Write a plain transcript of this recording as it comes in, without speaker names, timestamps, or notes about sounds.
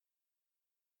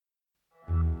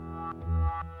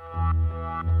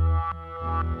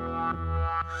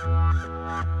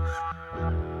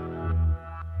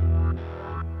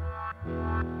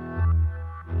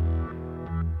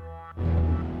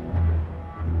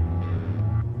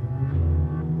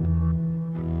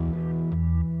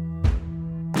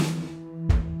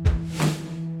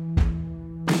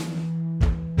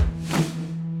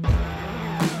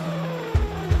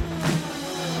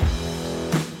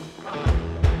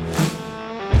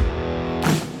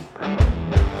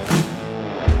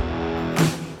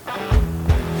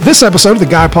This episode of the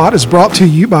Guy Pod is brought to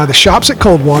you by the Shops at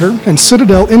Coldwater and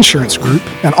Citadel Insurance Group,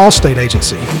 an Allstate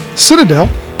agency. Citadel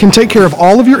can take care of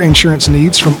all of your insurance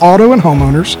needs, from auto and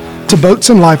homeowners to boats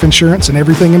and life insurance and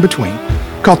everything in between.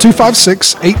 Call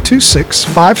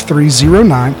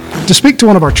 256-826-5309 to speak to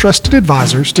one of our trusted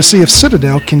advisors to see if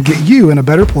Citadel can get you in a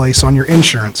better place on your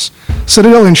insurance.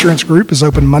 Citadel Insurance Group is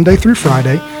open Monday through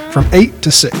Friday from 8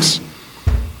 to 6.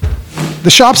 The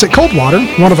Shops at Coldwater,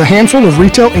 one of a handful of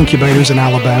retail incubators in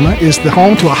Alabama, is the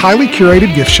home to a highly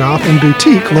curated gift shop and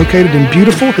boutique located in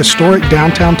beautiful, historic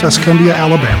downtown Tuscumbia,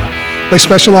 Alabama. They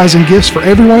specialize in gifts for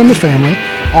everyone in the family,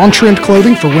 on-trend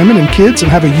clothing for women and kids, and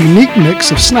have a unique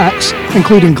mix of snacks,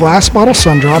 including glass bottle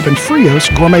Sundrop and Frios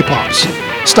Gourmet Pops.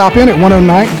 Stop in at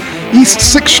 109 East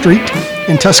 6th Street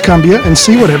in Tuscumbia and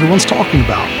see what everyone's talking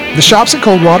about. The Shops at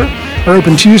Coldwater are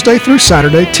open Tuesday through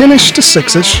Saturday, 10-ish to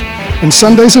 6-ish, and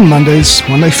Sundays and Mondays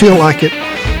when they feel like it.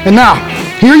 And now,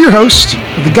 here are your hosts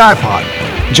of the Guy Pod,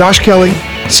 Josh Kelly,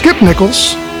 Skip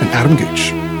Nichols, and Adam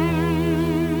Gooch.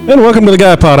 And welcome to the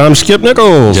Guy Pod. I'm Skip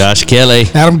Nichols. Josh Kelly.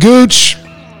 Adam Gooch.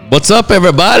 What's up,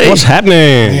 everybody? What's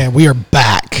happening? Yeah, we are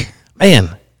back.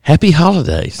 Man, happy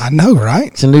holidays. I know, right?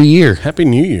 It's a new year. Happy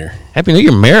New Year. Happy New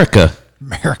Year, Merica.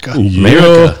 America.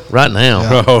 Merica, right now.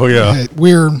 Yeah. Oh, yeah.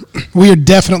 We are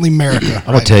definitely Merica. I'm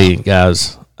going to tell you,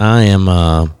 guys,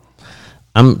 I'm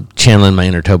channeling my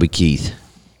inner Toby Keith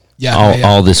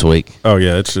all this week. Oh,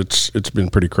 yeah. It's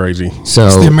been pretty crazy. So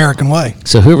It's the American way.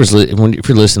 So if you're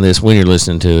listening to this, when you're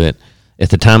listening to it, at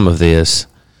the time of this,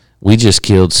 we just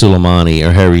killed Soleimani,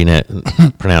 or however you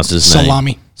pronounce his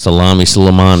name.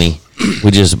 Soleimani.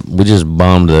 We just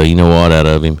bombed the you-know-what out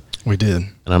of him. We did.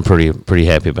 And I'm pretty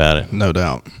happy about it. No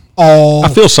doubt. I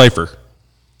feel safer.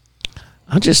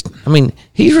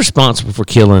 He's responsible for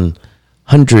killing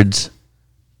hundreds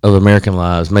of American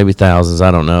lives, maybe thousands, I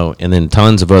don't know, and then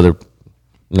tons of other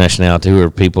nationality who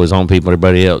are people, his own people,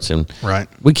 everybody else, and right.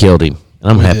 We killed him,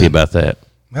 and I'm happy about that.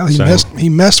 Well, he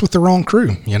messed with the wrong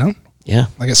crew, you know? Yeah.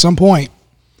 Like at some point,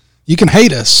 you can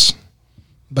hate us,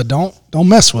 but don't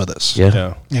mess with us.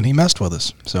 Yeah. And he messed with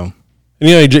us, so.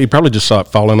 And he probably just saw it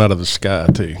falling out of the sky,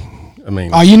 too.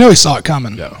 He saw it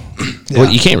coming. Yeah.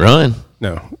 Well, you can't run.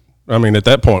 No. At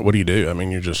that point, what do you do?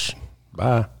 You're just,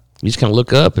 bye. You just kind of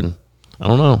look up and, I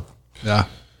don't know. Yeah.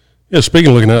 Yeah, speaking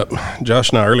of looking up, Josh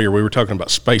and I earlier, we were talking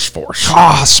about Space Force.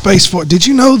 Space Force. Did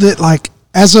you know that,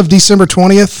 as of December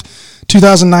 20th,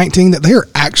 2019, that they're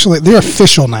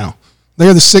official now?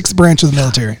 They're the 6th branch of the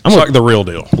military. It's like the real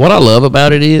deal. What I love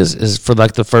about it is for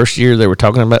the first year they were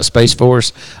talking about Space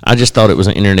Force, I just thought it was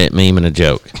an internet meme and a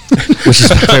joke, which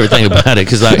is my favorite thing about it,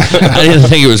 because I didn't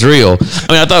think it was real.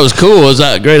 I thought it was cool. It was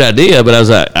a great idea, but I was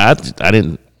like, I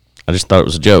just thought it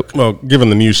was a joke. Well, given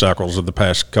the news cycles of the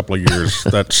past couple of years,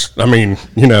 it's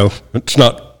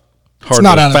not hard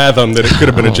to fathom that it could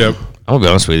have been a joke. I'm going to be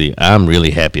honest with you. I'm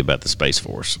really happy about the Space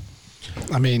Force.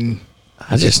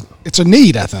 It's a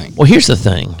need, I think. Well, here's the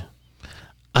thing.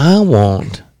 I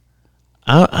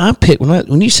pick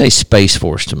when you say Space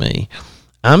Force to me,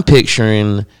 I'm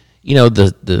picturing,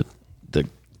 the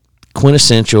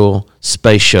quintessential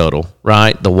space shuttle,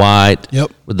 right? The white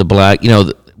with the black,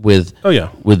 with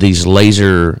these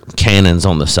laser cannons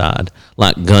on the side,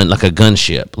 like a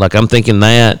gunship. Like I'm thinking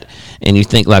that, and you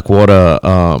think like what a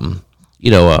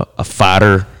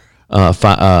fighter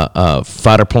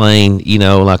plane,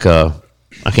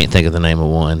 I can't think of the name of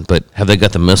one, but have they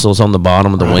got the missiles on the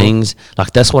bottom of the wings?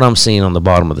 Like that's what I'm seeing on the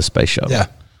bottom of the space shuttle. Yeah.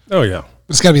 Oh yeah.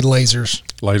 It's got to be lasers.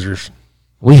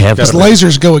 We have because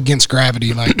lasers go against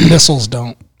gravity, like missiles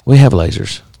don't. We have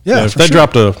lasers. Yeah. If they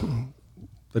dropped a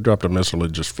missile,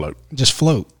 it'd just float.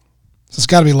 So it's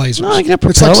got to be lasers. No,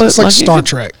 it's like Star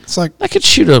Trek. It's like they could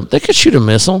shoot a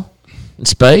missile in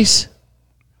space.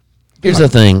 Here's the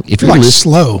thing: if you're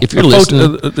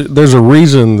listening, there's a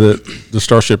reason that the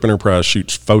Starship Enterprise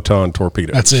shoots photon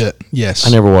torpedoes. That's it. Yes. I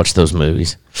never watched those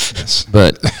movies. Yes.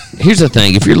 But here's the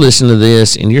thing: if you're listening to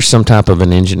this and you're some type of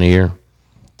an engineer,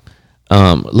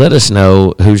 let us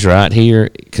know who's right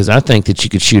here, because I think that you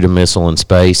could shoot a missile in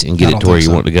space and get it to where you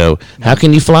want to go. No. How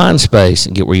can you fly in space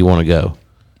and get where you want to go?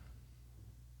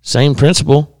 Same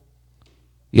principle.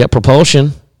 You got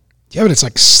propulsion. Yeah, but it's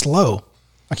like slow.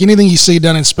 Like anything you see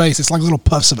done in space, it's like little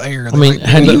puffs of air. How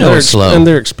do you know it's slow? And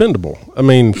they're expendable.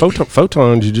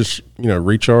 Photons, you just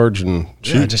recharge and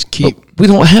shoot. Yeah, just keep. But we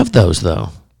don't have those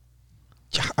though.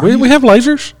 Yeah, we have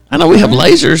lasers. I know we have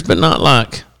lasers, but not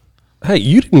like. Hey,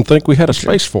 you didn't think we had a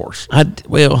Space Force? I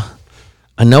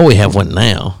know we have one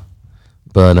now,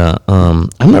 but I'm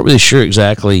not really sure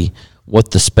exactly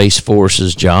what the Space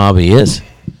Force's job is.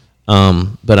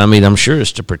 But I'm sure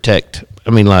it's to protect.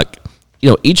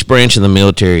 Each branch of the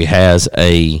military has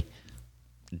a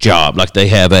job. Like they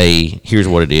have here's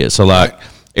what it is. So like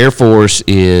Air Force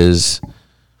is,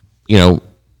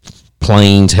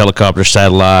 planes, helicopters,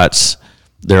 satellites.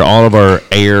 They're all of our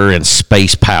air and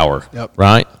space power,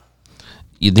 right?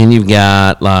 Then you've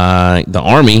got like the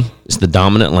Army is the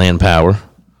dominant land power.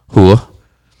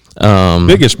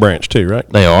 Biggest branch too, right?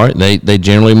 They are. They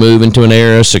generally move into an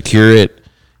area, secure it,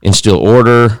 instill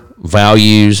order,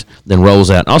 values, then rolls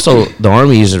out. Also, the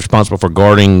Army is responsible for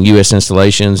guarding U.S.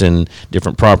 installations and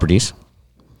different properties.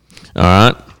 All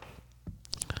right.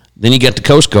 Then you got the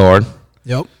Coast Guard.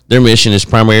 Yep. Their mission is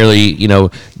primarily,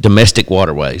 domestic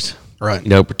waterways. Right.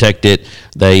 Protect it.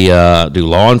 They do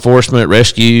law enforcement,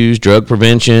 rescues, drug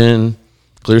prevention,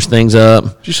 clears things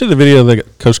up. Did you see the video of the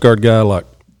Coast Guard guy like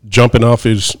jumping off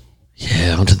his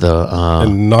onto the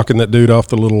and knocking that dude off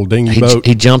the little dinghy boat?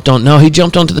 He jumped onto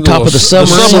the top of the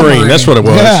submarine. The submarine, that's what it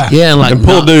was. Yeah, and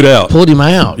pulled dude out. Pulled him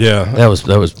out. Yeah. That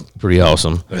was pretty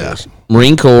awesome. Yeah.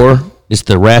 Marine Corps is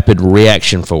the Rapid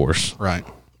Reaction Force. Right.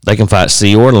 They can fight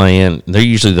sea or land. They're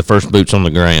usually the first boots on the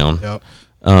ground. Yep.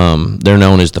 They're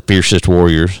known as the fiercest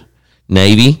warriors.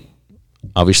 Navy,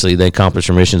 obviously they accomplish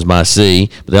their missions by sea,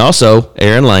 but they also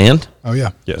air and land. Oh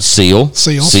yeah. Yes. Sea,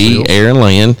 Seal. air, and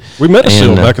land. We met a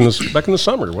seal back in the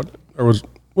summer.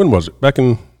 When was it? Back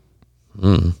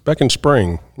in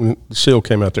spring when the seal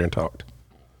came out there and talked.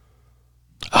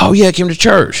 Oh yeah, came to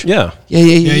church. Yeah.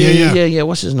 Yeah.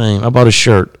 What's his name? I bought his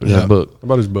shirt. That book. I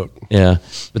bought his book. Yeah,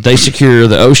 but they secure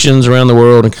the oceans around the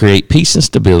world and create peace and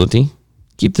stability.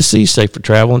 Keep the seas safe for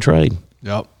travel and trade.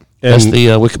 Yep. That's the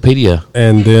Wikipedia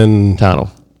and then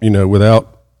title.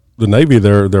 Without the Navy,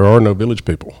 there are no village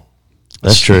people.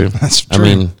 That's true. That's true.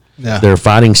 I mean, they're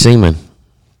fighting seamen.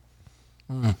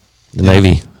 The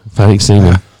Navy fighting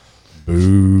seamen.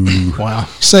 Boo! Wow.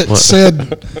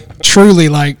 Said truly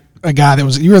like a guy that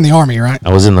was. You were in the Army, right?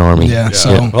 I was in the Army. Yeah.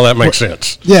 So well, that makes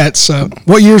sense. Yeah. It's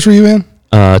what years were you in?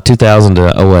 2000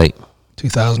 to 08.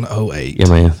 2008. Yeah,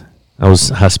 man. I was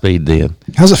high speed then.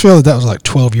 How's it feel that was like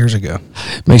 12 years ago?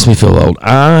 Makes me feel old.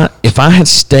 If I had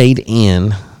stayed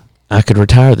in, I could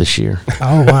retire this year.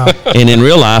 Oh, wow. And in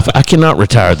real life, I cannot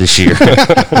retire this year.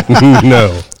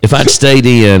 No. If I'd stayed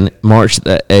in March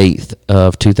the 8th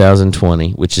of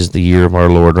 2020, which is the year of our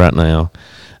Lord right now,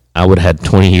 I would have had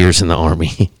 20 years in the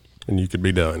Army. And you could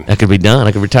be done. I could be done.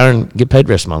 I could retire and get paid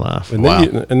the rest of my life. And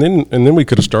then we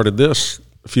could have started this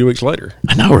a few weeks later.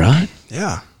 I know, right?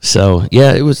 Yeah. So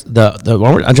yeah, it was the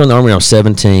Army. I joined the Army when I was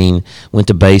 17. Went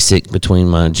to basic between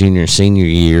my junior and senior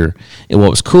year. And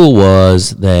what was cool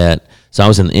was that I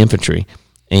was in the infantry,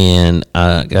 and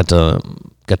I got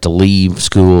to leave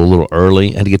school a little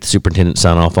early. I had to get the superintendent to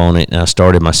sign off on it, and I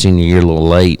started my senior year a little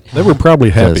late. They were probably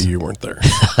happy you weren't there.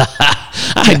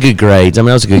 I had good grades. I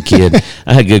mean, I was a good kid.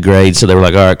 I had good grades, so they were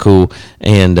like, all right, cool.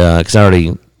 And because I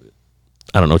already,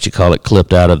 I don't know what you call it,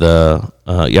 clipped out of the,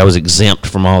 I was exempt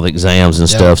from all the exams and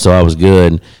stuff, so I was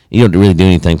good. You don't really do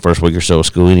anything first week or so of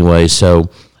school anyway, so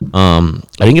I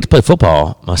didn't get to play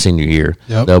football my senior year,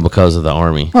 though, because of the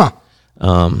Army. Huh.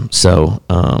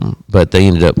 But they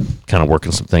ended up kind of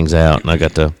working some things out, and I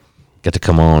got to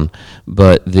come on.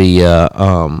 But the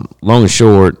long and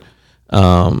short,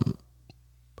 I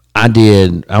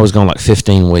was gone like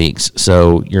 15 weeks.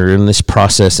 So you're in this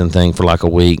processing thing for like a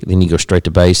week. Then you go straight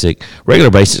to basic. Regular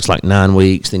basic's like 9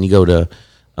 weeks. Then you go to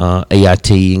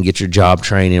AIT and get your job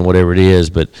training, whatever it is.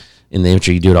 But in the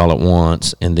infantry, you do it all at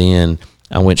once. And then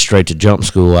I went straight to jump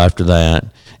school after that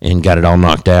and got it all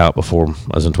knocked out before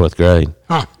I was in 12th grade.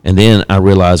 Huh. And then I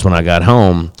realized when I got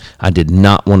home, I did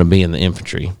not want to be in the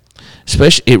infantry.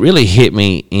 Especially, it really hit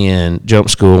me in jump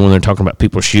school when they're talking about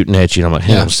people shooting at you. And I'm like,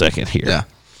 hang on a second here. Yeah.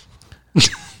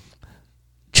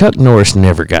 Chuck Norris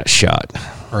never got shot.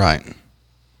 Right.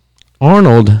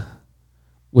 Arnold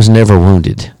was never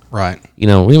wounded. Right. You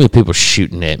know, really people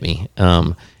shooting at me.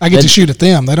 I get to shoot at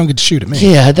them. They don't get to shoot at me.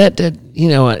 Yeah, that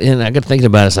and I got thinking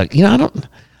about it. It's like, I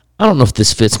don't know if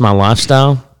this fits my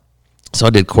lifestyle. So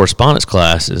I did correspondence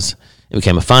classes and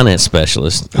became a finance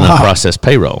specialist, and I processed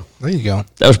payroll. There you go.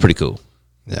 That was pretty cool.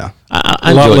 Yeah.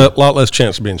 I lot less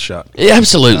chance of being shot. Yeah,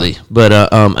 absolutely. Yeah. But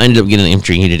I ended up getting an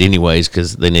infantry unit anyways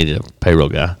because they needed a payroll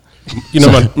guy.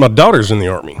 My daughter's in the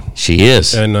Army. She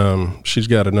is. And she's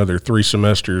got another 3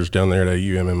 semesters down there at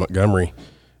AUM in Montgomery.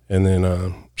 And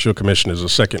then she'll commission as a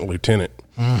second lieutenant.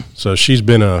 So she's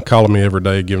been calling me every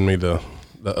day, giving me the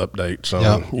updates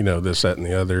on, this, that, and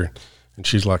the other. And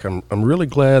she's like, I'm really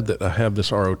glad that I have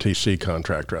this ROTC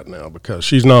contract right now because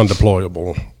she's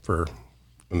non-deployable for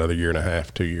another year and a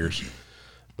half, 2 years.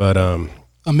 But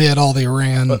amid all the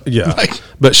Iran.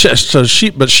 But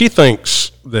she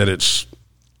thinks that it's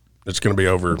going to be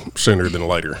over sooner than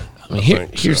later. I mean,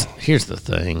 here's the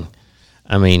thing.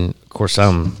 I mean, course,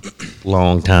 I'm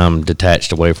long time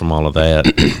detached away from all of that,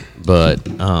 but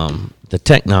the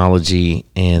technology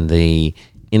and the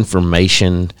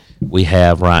information we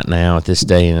have right now at this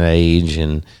day and age,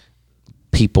 and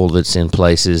people that's in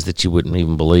places that you wouldn't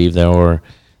even believe there are,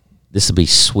 this will be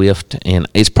swift, and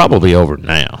it's probably over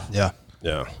now. Yeah.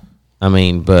 Yeah. I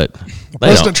mean, but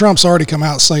President Trump's already come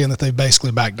out saying that they've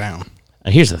basically backed down.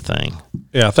 Here's the thing.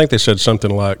 Yeah, I think they said something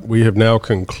like, "We have now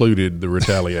concluded the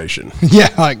retaliation."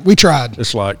 Yeah, like we tried.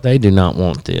 It's like They do not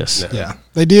want this. Yeah,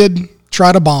 they did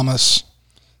try to bomb us.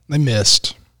 They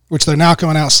missed, which they're now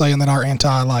coming out saying that our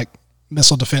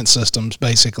missile defense systems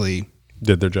basically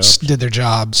did their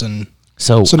jobs. and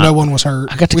So no one was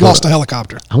hurt. We lost a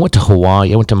helicopter. I went to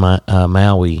Hawaii. I went to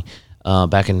Maui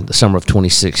back in the summer of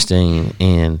 2016,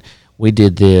 and we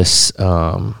did this.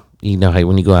 Hey,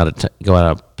 when you go out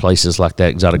of places like that,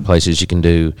 exotic places, you can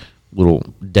do little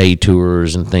day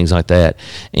tours and things like that.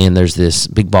 And there's this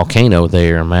big volcano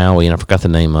there in Maui, and I forgot the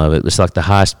name of it. It's like the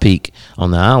highest peak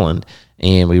on the island.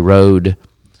 And we rode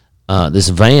this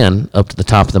van up to the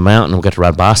top of the mountain, and we got to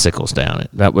ride bicycles down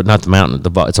it. Not the mountain,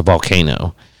 it's a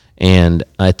volcano. And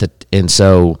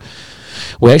so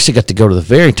we actually got to go to the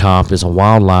very top. Is a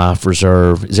wildlife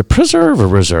reserve. Is it preserve or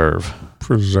reserve?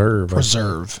 Preserve.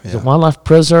 Yeah. Is it wildlife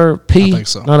preserve? P, I think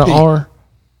so. not an R.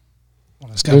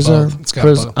 Well, it's got both. It's got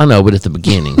both. I know, but at the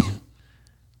beginning,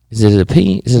 is it a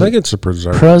P? Is it I think it's a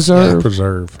preserve. preserve? Yeah,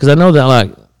 preserve. Because I know that I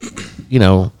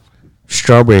like,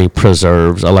 strawberry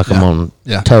preserves. I like them on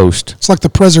toast. It's like the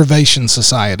Preservation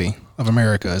Society of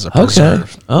America is a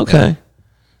preserve. Okay. Yeah.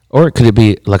 Or could it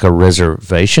be like a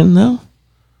reservation though?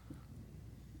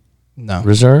 No.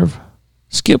 Reserve?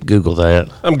 Skip Google that.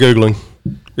 I'm Googling.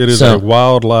 It is a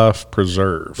wildlife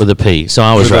preserve. With a P. So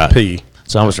I was With right. a P.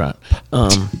 So I was right.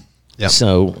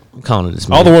 So I'm calling it this.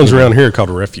 All the ones around here are called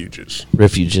refuges.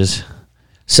 Refuges.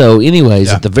 So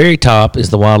anyways, at the very top is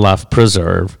the wildlife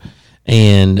preserve.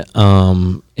 And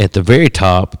at the very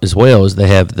top as well as they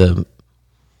have the,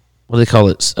 what do they call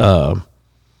it?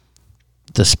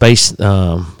 The space,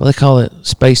 what do they call it?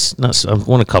 Space, I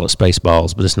want to call it space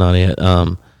balls, but it's not it.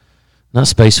 Not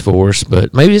Space Force,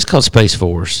 but maybe it's called Space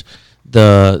Force.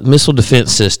 The missile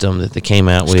defense system that they came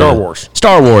out with.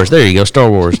 Star Wars. There you go, Star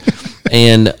Wars.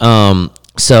 And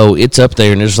so it's up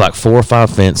there, and there's like 4 or 5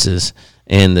 fences.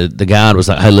 And the guide was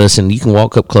like, "Hey, listen, you can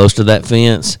walk up close to that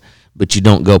fence, but you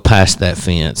don't go past that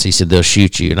fence." He said, "They'll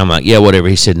shoot you." And I'm like, "Yeah, whatever."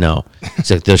 He said, "No." He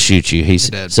said, "They'll shoot you." He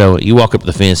said, so you walk up to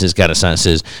the fence, it's got a sign that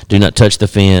says, "Do not touch the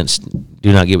fence.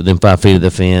 Do not get within 5 feet of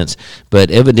the fence." But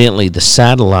evidently the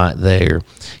satellite there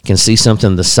can see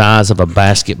something the size of a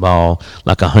basketball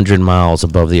like 100 miles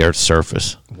above the Earth's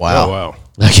surface. Wow. Oh, wow.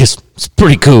 I guess it's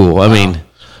pretty cool. I mean,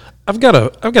 I've got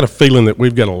a feeling that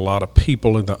we've got a lot of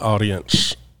people in the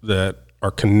audience that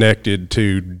are connected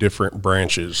to different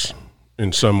branches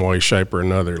in some way, shape, or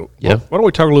another. Yeah. Why don't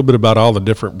we talk a little bit about all the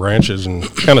different branches and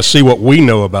kind of see what we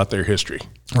know about their history?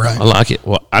 Right. I like it.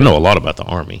 Well, I know a lot about the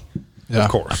Army. Yeah.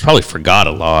 Of course. I probably forgot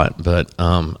a lot, but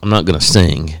I'm not going to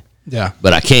sing. Yeah.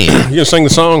 But I can. You gonna sing the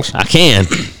songs? I can.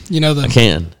 I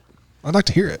can. I'd like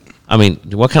to hear it. I mean,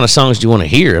 what kind of songs do you want to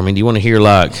hear? I mean, do you want to hear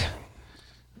like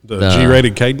The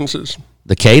G-rated cadences?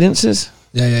 the cadences?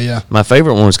 Yeah. My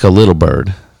favorite one is called Little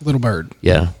Bird. Little Bird.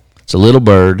 Yeah. It's a little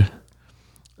bird.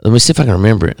 Let me see if I can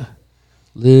remember it.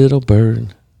 Little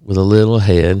bird with a little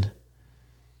head.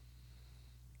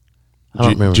 I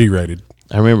don't remember. G-rated.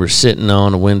 I remember sitting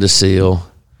on a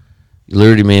windowsill. You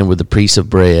lured him in with a piece of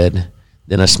bread.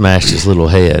 Then I smashed his little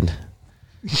head.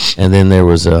 And then there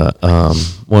was a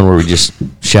one where we just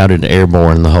shouted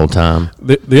airborne the whole time.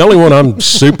 The only one I'm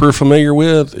super familiar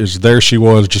with is There She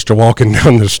Was Just walking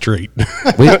down the street.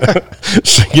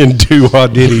 Singing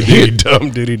doo-wah-diddy-doo,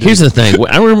 diddy-doo. Here's the thing.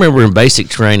 I remember in basic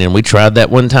training, we tried that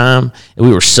one time, and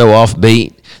we were so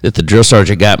offbeat that the drill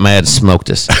sergeant got mad and smoked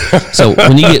us. So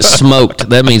when you get smoked,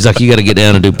 that means like you got to get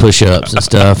down and do push-ups and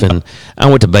stuff. And I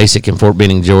went to basic in Fort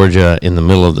Benning, Georgia in the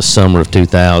middle of the summer of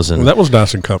 2000. Well, that was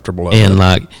nice and comfortable. And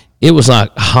like it was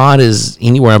like hot as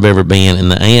anywhere I've ever been,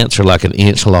 and the ants are like an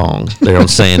inch long there on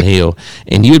Sand Hill.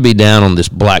 And you'd be down on this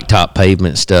blacktop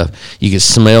pavement stuff. You could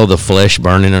smell the flesh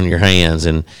burning on your hands,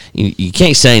 and you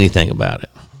can't say anything about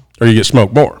it. Or you get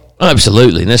smoked more.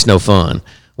 Absolutely, and that's no fun.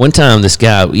 One time, this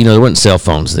guy, there wasn't cell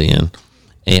phones then.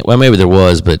 And, well, maybe there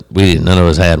was, but we didn't. None of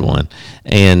us had one.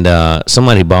 And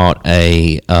somebody bought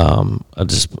had one of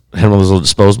those little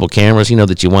disposable cameras,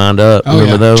 that you wind up.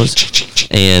 Remember those?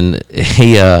 And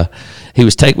he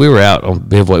was we were out on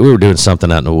bivouac. We were doing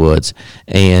something out in the woods,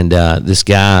 and this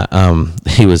guy,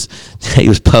 he was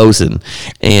posing,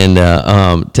 and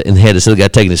had this other guy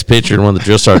taking his picture, and one of the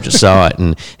drill sergeants saw it,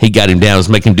 and he got him down, was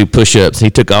making him do push-ups. He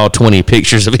took all 20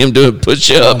 pictures of him doing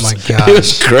push-ups. Oh my gosh. It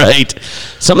was great.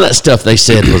 Some of that stuff they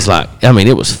said was like, I mean,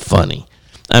 it was funny.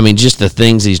 I mean, just the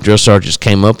things these drill sergeants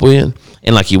came up with,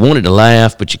 and like you wanted to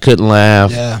laugh, but you couldn't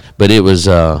laugh. Yeah. But it was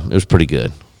pretty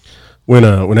good.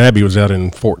 When Abby was out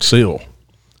in Fort Sill,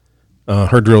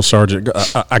 her drill sergeant,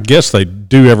 I guess they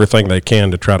do everything they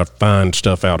can to try to find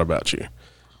stuff out about you.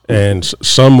 And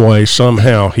some way,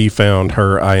 somehow, he found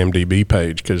her IMDb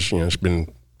page because, it's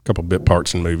been a couple bit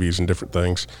parts in movies and different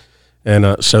things.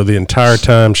 And so the entire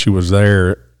time she was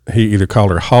there, he either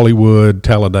called her Hollywood,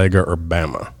 Talladega, or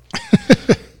Bama.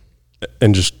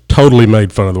 And just totally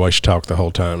made fun of the way she talked the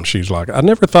whole time. She's like, I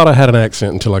never thought I had an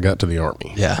accent until I got to the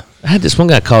Army. Yeah. I had this one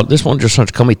drill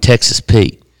sergeant call me Texas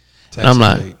Pete. And I'm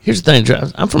like, here's the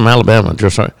thing, I'm from Alabama,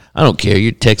 drill sergeant. I don't care,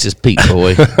 you're Texas Pete,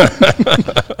 boy.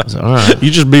 I was like, all right.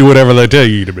 You just be whatever they tell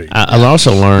you to be. I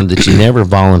also learned that you never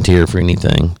volunteer for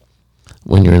anything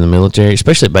when you're in the military,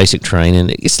 especially basic training.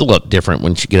 It's a lot different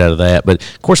once you get out of that. But,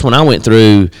 of course, when I went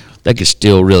through, they could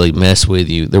still really mess with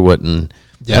you. There wasn't...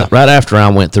 Yeah. Right after I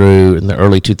went through in the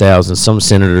early 2000s, some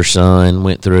senator's son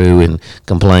went through and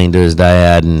complained to his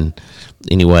dad. And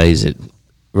anyways,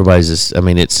 everybody's just, I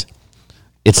mean, it's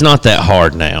not that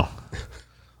hard now.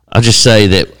 I'll just say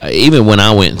that even when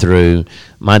I went through,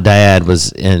 my dad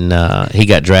was he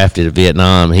got drafted to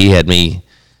Vietnam. He had me,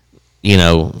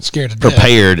 scared to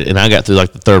prepared, and I got through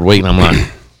like the third week, and I'm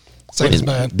like,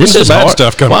 this is bad hard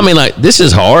stuff coming. Well, I mean, like, this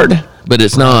is hard, but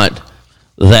it's not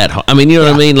that hard. I mean, you know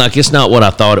what I mean? Like, it's not what I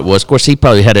thought it was. Of course, he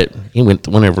probably had it. He went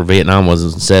whenever Vietnam was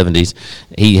in the 70s.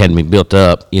 He had me built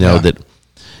up, that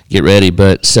get ready.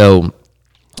 But so,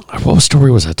 what story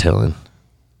was I telling?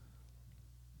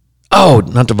 Oh,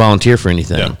 not to volunteer for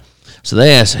anything. Yeah. So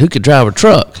they asked who could drive a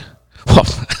truck. Well,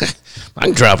 I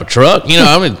can drive a truck.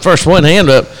 First one hand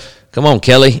up. Come on,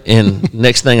 Kelly. And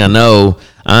next thing I know,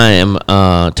 I am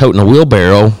toting a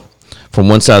wheelbarrow from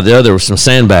one side to the other with some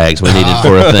sandbags we needed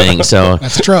for a thing. So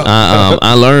that's a truck.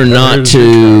 I learned not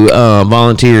to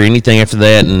volunteer or anything after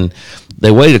that. And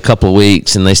they waited a couple of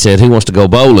weeks, and they said, who wants to go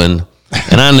bowling?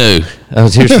 And I knew.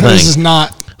 Here's the thing. This is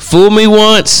not. Fool me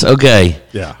once, okay.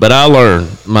 Yeah. But I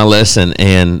learned my lesson,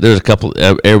 and there's a couple,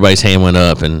 everybody's hand went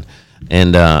up, and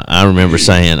I remember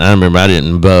I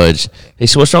didn't budge. He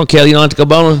said, what's wrong, Kelly? You don't like to go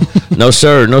bowling? No,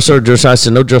 sir, Drill Sergeant. I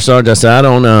said, no, Drill Sergeant. I said, I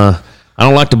don't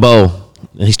like to bowl.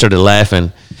 And he started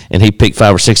laughing, and he picked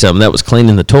 5 or 6 of them. That was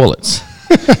cleaning the toilets.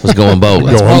 Was going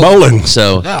bowling.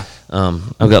 So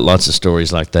I've got lots of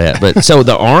stories like that. But so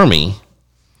the Army,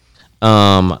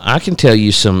 I can tell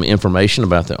you some information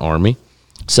about the Army.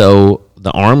 So the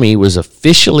Army was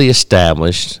officially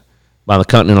established by the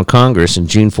Continental Congress on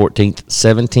June 14th,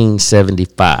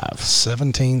 1775.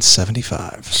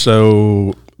 1775.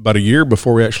 So about a year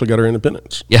before we actually got our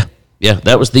independence. Yeah,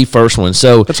 that was the first one.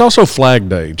 So it's also Flag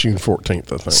Day, June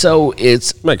 14th, I think. So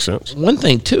makes sense. One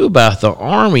thing too about the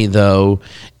Army, though,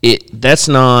 that's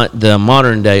not the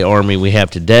modern day Army we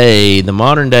have today. The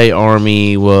modern day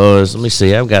Army was. Let me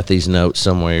see. I've got these notes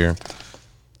somewhere.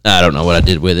 I don't know what I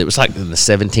did with it. It was like in the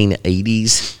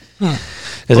 1780s.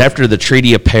 Because after the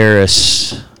Treaty of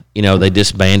Paris, they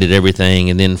disbanded everything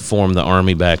and then formed the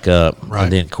Army back up. Right.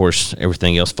 And then, of course,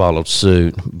 everything else followed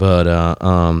suit. But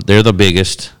they're the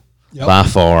biggest by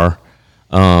far,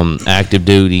 active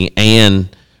duty and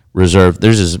reserve.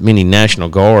 There's as many National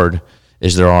Guard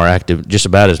as there are active, just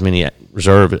about as many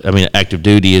active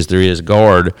duty as there is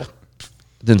Guard.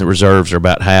 Then the reserves are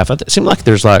about half. It seemed like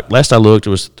there's last I looked, it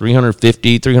was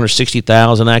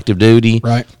 360,000 active duty.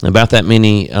 Right. And about that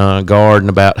many Guard and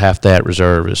about half that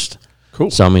reservist.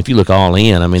 Cool. So, if you look all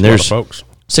in, there's folks.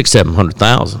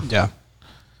 600,000-700,000. Yeah.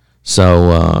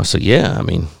 So yeah,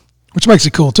 Which makes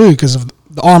it cool, too, because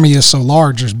the Army is so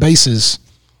large, there's bases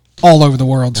all over the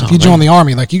world. So if you join the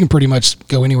Army, you can pretty much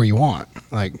go anywhere you want.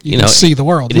 You can see the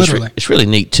world, literally. It's really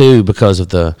neat, too, because of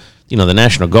the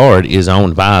National Guard is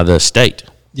owned by the state.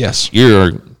 Yes. You're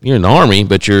in the Army,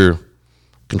 but you're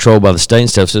controlled by the state and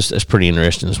stuff, so that's pretty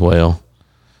interesting as well.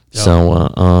 Yep.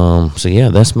 So yeah,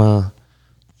 that's my...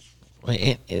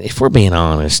 If we're being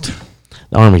honest,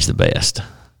 the Army's the best.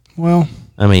 Well...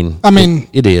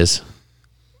 it is.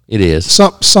 It is.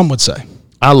 Some would say.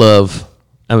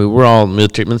 We're all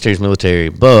military's military,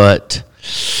 but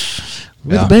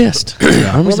we're the best.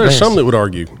 Well, there's some that would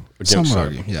argue against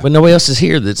that. Yeah. But nobody else is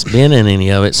here that's been in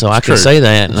any of it, so I can say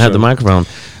that and have the microphone.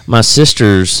 My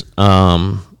sister's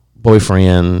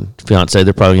boyfriend, fiance,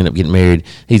 they're probably going to end up getting married.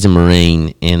 He's a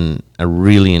Marine, and I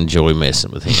really enjoy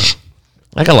messing with him.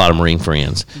 I got a lot of Marine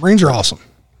friends. Marines are awesome,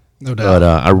 no doubt. But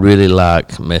I really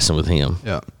like messing with him.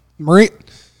 Yeah.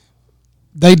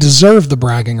 They deserve the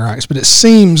bragging rights, but it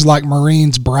seems like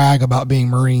Marines brag about being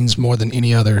Marines more than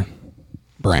any other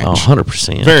branch.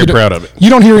 100%. Very proud of it. You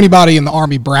don't hear anybody in the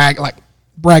Army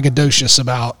braggadocious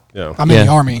about, I'm in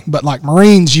the Army, but like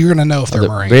Marines, you're going to know if they're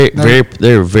Marine.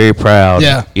 They're very proud.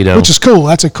 Yeah, which is cool.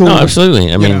 That's a cool. No,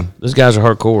 absolutely. I mean, those guys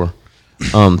are hardcore.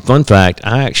 Fun fact,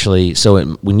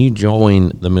 when you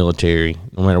join the military,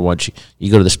 no matter what,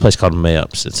 you go to this place called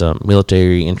MEPS. It's a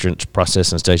military entrance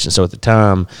processing station. So at the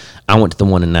time, I went to the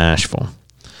one in Nashville.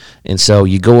 And so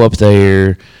you go up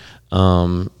there,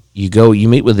 you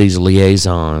meet with these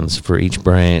liaisons for each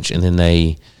branch, and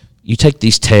then you take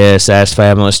these tests,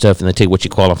 ASFAB and all that stuff, and they take what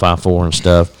you qualify for and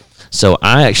stuff. So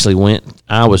I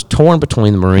was torn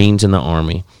between the Marines and the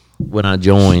Army when I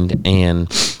joined,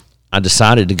 and I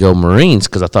decided to go Marines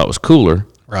because I thought it was cooler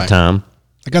at the time.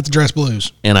 I got the dress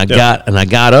blues. And I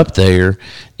got up there,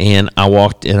 and I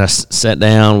walked and I sat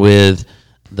down with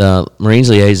the Marines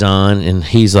liaison, and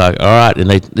he's like, all right, and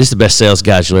this is the best sales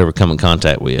guys you'll ever come in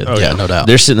contact with. Oh, yeah, no doubt.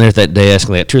 They're sitting there at that desk,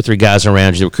 and they got 2 or 3 guys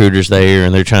around you, the recruiters there,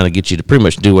 and they're trying to get you to pretty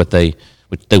much do what they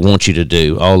want you to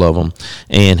do, all of them.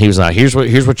 And he was like, here's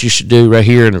what you should do right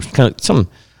here, and it was kind of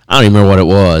I don't even remember what it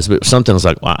was, but something was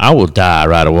like, well, I will die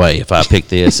right away if I pick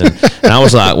this. And I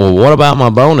was like, well, what about my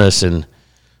bonus? And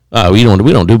we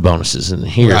don't do bonuses in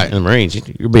here in the Marines.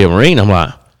 You'll be a Marine. I'm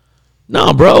like,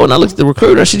 no, bro. And I looked at the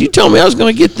recruiter. I said, you told me I was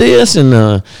going to get this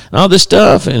and all this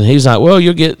stuff. And he's like, well,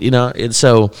 you'll get, and I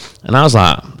was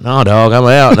like, no, dog, I'm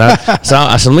out. So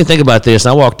I said, let me think about this.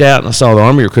 And I walked out and I saw the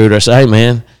Army recruiter. I said, hey,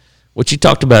 man, what you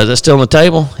talked about, is that still on the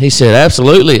table? He said,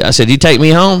 absolutely. I said, you take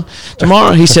me home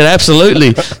tomorrow? He said,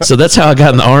 absolutely. So that's how I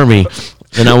got in the Army.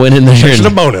 And I went in there. It's a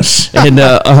bonus. And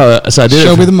so I did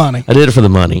Show me the money. I did it for the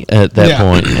money at that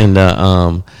point. And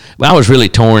I was really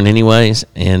torn anyways.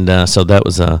 And so that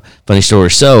was a funny story.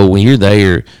 So when you're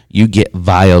there, you get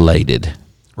violated.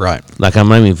 Right. Like I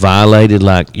mean violated,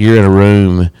 like you're in a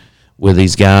room with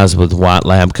these guys with white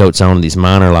lab coats on, these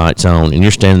minor lights on, and you're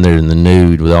standing there in the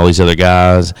nude with all these other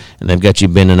guys, and they've got you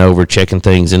bending over, checking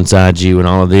things inside you, and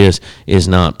all of this is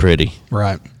not pretty.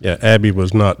 Right. Yeah, Abby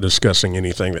was not discussing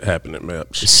anything that happened at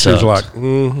MEPS. She was like,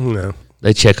 no.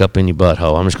 They check up in your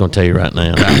butthole. I'm just going to tell you right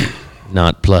now.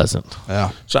 Not pleasant.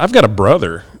 Yeah. So I've got a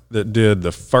brother that did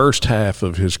the first half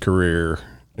of his career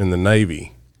in the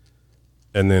Navy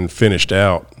and then finished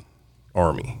out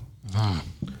Army.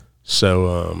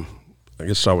 So, I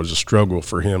guess I was a struggle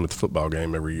for him at the football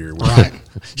game every year. Right.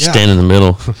 Stand in the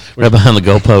middle, right behind the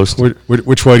goalpost.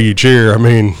 Which way do you cheer? I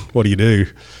mean, what do you do?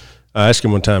 I asked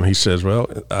him one time, he says, well,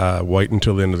 I wait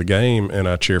until the end of the game and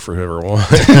I cheer for whoever won.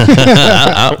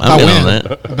 I'm in on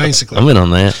that. Basically. I'm in on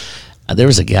that. There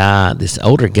was a guy, this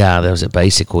older guy that I was at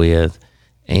basic with,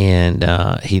 and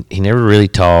he never really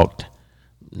talked.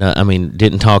 No, I mean,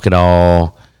 didn't talk at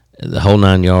all, the whole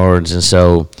 9 yards. And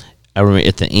so I remember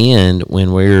at the end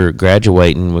when we were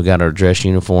graduating, we got our dress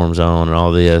uniforms on and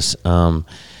all this.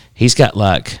 He's got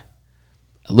it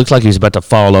looked like he was about to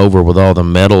fall over with all the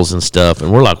medals and stuff.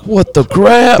 And we're like, what the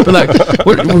crap? And like,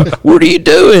 what are you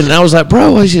doing? And I was like,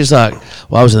 bro, he's just like,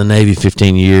 well, I was in the Navy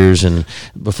 15 years and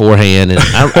beforehand. And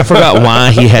I forgot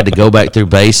why he had to go back through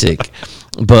basic.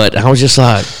 But I was just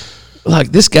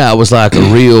like this guy was like a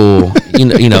real,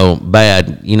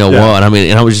 bad, what? I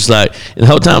mean, and I was just like, and the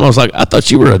whole time I was like, I thought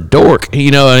you were a dork,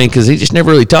 because he just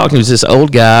never really talked. He was this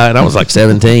old guy, and I was like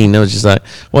 17. And I was just like,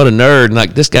 what a nerd. And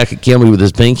like, this guy could kill me with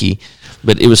his pinky.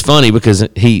 But it was funny because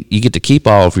you get to keep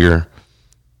all of your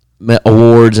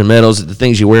awards and medals, the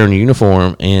things you wear in your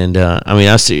uniform. And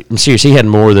I'm serious. He had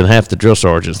more than half the drill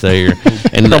sergeants there.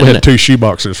 And probably had 2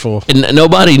 shoeboxes full. And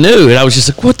nobody knew. And I was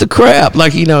just like, what the crap?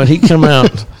 Like, and he'd come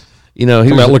out. He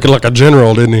was looking like a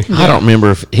general, didn't he? I don't remember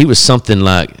if he was something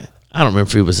like, I don't remember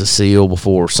if he was a SEAL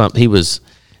before or something. He was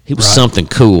something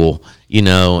cool,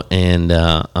 and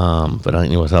but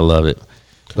anyways, I love it.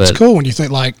 But it's cool when you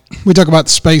think, like, we talk about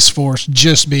the Space Force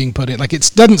just being put in. Like, it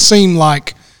doesn't seem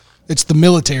like it's the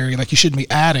military, like you shouldn't be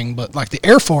adding, but like the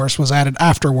Air Force was added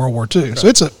after World War II. Right. So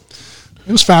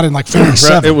it was founded in like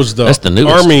 47. Right. It was That's the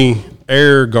newest. Army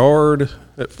Air Guard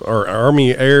or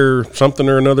Army Air something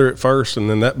or another at first, and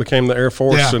then that became the Air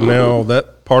Force, and now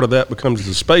that part of that becomes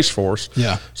the Space Force.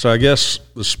 Yeah. So I guess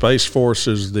the Space Force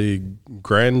is the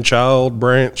grandchild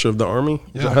branch of the Army.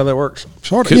 Is that how that works?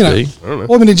 Sort of. Could be. I don't know.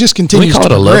 Well, I mean, it just continues to Can we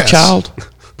call it a love progress. child?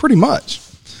 Pretty much.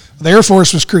 The Air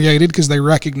Force was created because they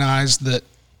recognized that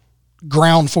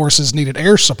ground forces needed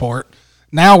air support.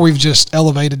 Now we've just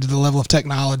elevated to the level of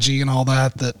technology and all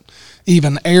that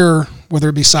even air, whether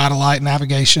it be satellite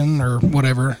navigation or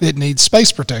whatever, it needs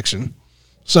space protection.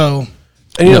 So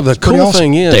And the cool awesome.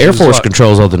 thing is the Air Force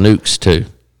controls all the nukes too.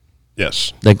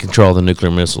 Yes. They control the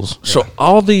nuclear missiles. So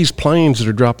all these planes that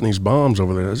are dropping these bombs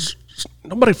over there, there's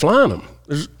nobody flying them.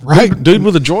 There's Right. dude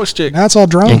with a joystick Now it's all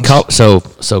drones. And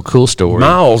so cool story.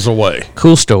 miles away.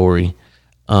 Cool story.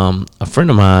 A friend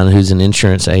of mine who's an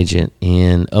insurance agent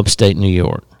in upstate New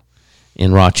York,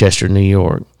 in Rochester, New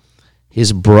York,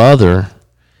 his brother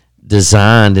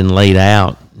designed and laid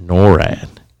out NORAD.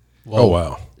 Oh,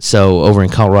 wow. So over in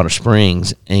Colorado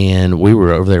Springs, and we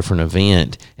were over there for an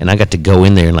event, and I got to go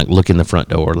in there and like look in the front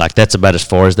door. Like that's about as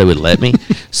far as they would let me.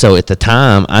 So at the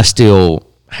time, I still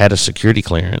had a security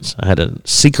clearance. I had a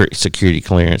secret security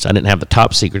clearance. I didn't have the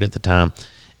top secret at the time,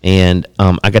 and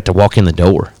I got to walk in the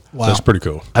door. Wow. That's pretty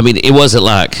cool. I mean, it wasn't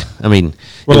like Well,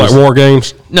 like war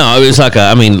games? No, it was like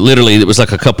literally, it was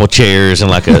like a couple chairs and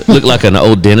looked like an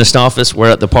old dentist office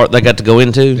where the part they got to go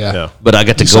into. Yeah. But I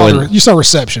got to You go saw, in. you saw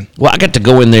reception. Well, I got to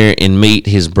go in there and meet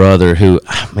his brother, who,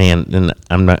 man,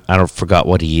 and I don't forgot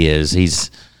what he is.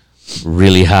 He's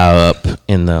really high up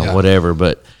in the whatever.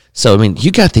 But so I mean,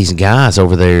 you got these guys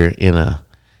over there in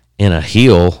a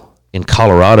hill in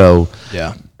Colorado,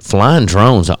 flying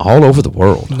drones all over the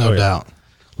world. No doubt.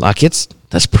 Like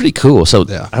that's pretty cool. So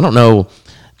I don't know,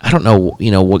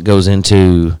 what goes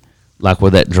into like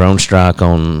with that drone strike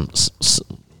on,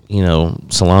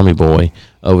 Salami Boy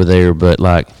over there, but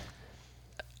like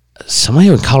somebody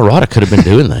in Colorado could have been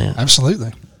doing that.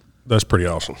 Absolutely. That's pretty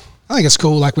awesome. I think it's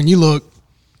cool. Like when you look,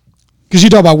 because you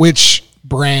talk about which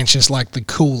branch is like the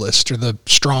coolest or the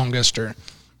strongest,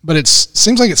 but it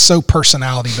seems like it's so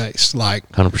personality based. Like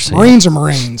 100%. Marines are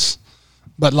Marines,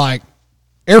 but like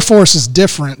Air Force is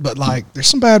different. But like there's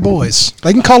some bad boys.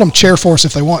 They can call them Chair Force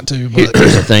if they want to. But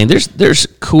Here's the thing: there's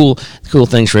cool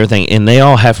things for everything, and we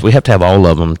have to have all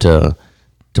of them to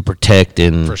protect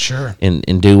and For sure.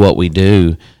 and do what we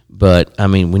do. But I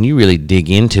mean, when you really dig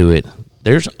into it,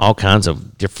 there's all kinds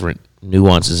of different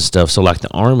nuances and stuff. So like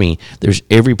the Army, there's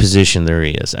every position there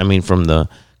is. I mean, from the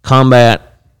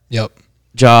combat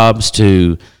jobs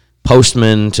to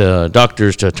postmen to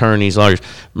doctors to attorneys, lawyers,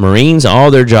 Marines,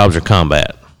 all their jobs are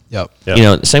combat.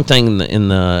 Same thing in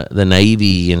the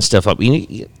Navy and stuff like.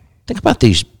 You think about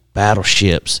these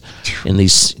battleships and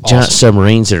these giant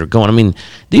submarines that are going. I mean,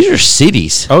 these are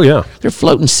cities. Oh yeah, they're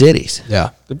floating cities. Yeah,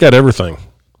 they've got everything.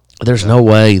 There's no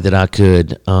way that I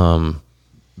could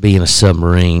be in a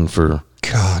submarine for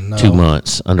 2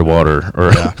 months underwater,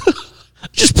 or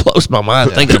just blows my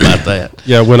mind thinking about that.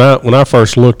 Yeah, when I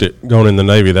first looked at going in the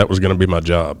Navy, that was going to be my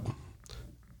job,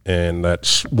 and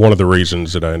that's one of the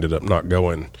reasons that I ended up not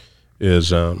going.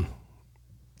 Is I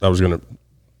was going to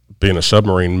be in a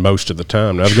submarine most of the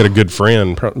time. Now, I've got a good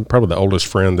friend, probably the oldest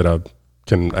friend that I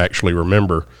can actually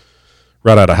remember.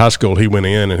 Right out of high school, he went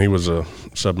in and he was a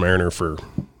submariner for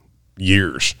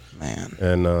years,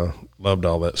 and loved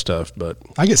all that stuff. But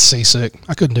I get seasick.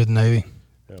 I couldn't do the Navy.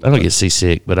 I don't get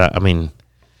seasick, but I don't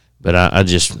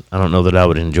know that I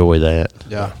would enjoy that.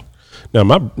 Yeah. Now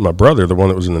my brother, the one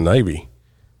that was in the Navy,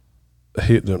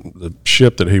 the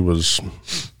ship that he was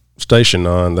stationed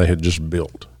on, they had just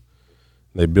built.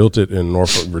 They built it in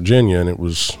Norfolk, Virginia, and it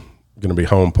was going to be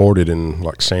home ported in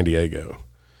like San Diego,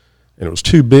 and it was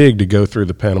too big to go through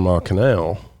the Panama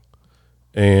Canal,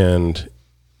 and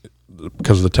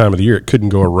because of the time of the year, it couldn't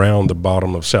go around the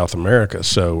bottom of South America.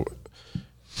 So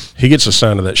he gets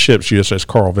assigned to that ship, USS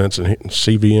Carl Vinson,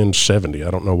 CVN 70.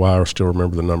 I don't know why I still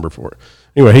remember the number for it.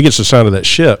 Anyway, he gets assigned to that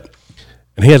ship,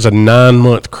 and he has a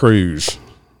 9-month cruise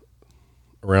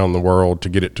around the world to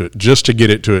get it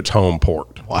to its home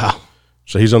port. Wow.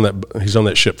 So he's on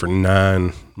that ship for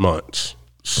 9 months.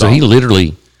 So he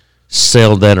literally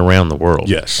sailed that around the world.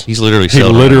 Yes. He's literally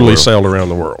sailed around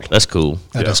the world. That's cool.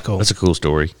 That is cool. That's a cool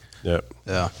story. Yep.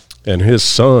 Yeah. And his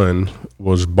son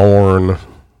was born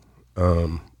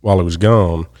while he was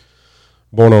gone,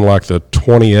 born on like the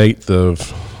 28th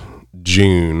of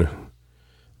June.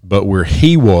 But where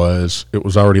he was, it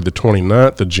was already the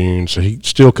 29th of June, so he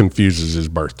still confuses his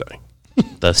birthday.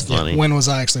 That's funny. When was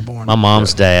I actually born? My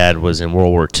mom's dad was in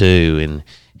World War II, and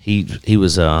he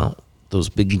was those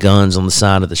big guns on the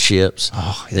side of the ships.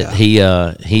 Oh, yeah.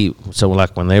 That so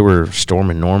like when they were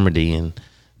storming Normandy and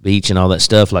beach and all that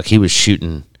stuff, like he was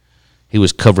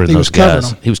covering those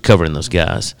guys. He was covering those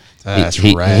guys. That's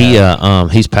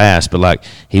rad. He's passed, but like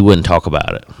he wouldn't talk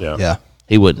about it. Yeah.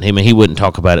 He wouldn't. I mean, he wouldn't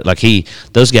talk about it. Like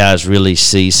those guys really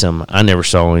see some. I never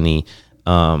saw any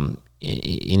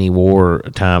war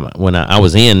time when I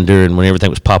was in during when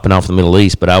everything was popping off in the Middle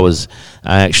East. But I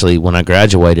actually when I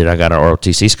graduated, I got an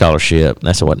ROTC scholarship.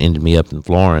 That's what ended me up in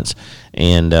Florence.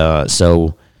 And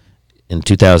so in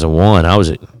 2001, I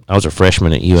was a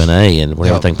freshman at UNA, and when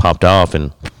everything popped off,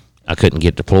 and I couldn't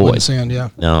get deployed. Wouldn't send, yeah.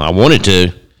 No, I wanted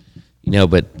to,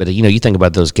 but you think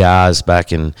about those guys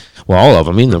back in, all of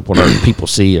them, what our people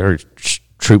see or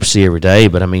troops see every day.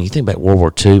 But you think about World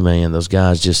War II, man. Those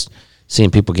guys just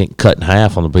seeing people getting cut in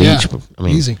half on the beach. Yeah,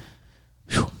 easy.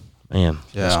 Whew, man,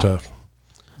 It's tough.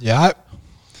 Yeah,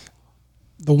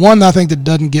 the one I think that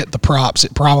doesn't get the props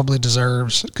it probably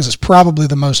deserves, because it's probably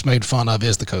the most made fun of,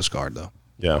 is the Coast Guard, though.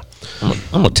 Yeah. I'm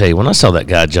going to tell you, when I saw that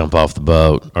guy jump off the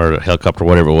boat or the helicopter,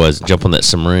 whatever it was, jump on that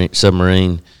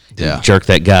submarine, jerk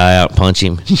that guy out, punch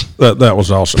him. That was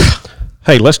awesome.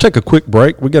 Hey, let's take a quick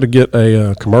break. We got to get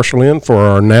a commercial in for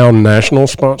our now national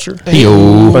sponsor.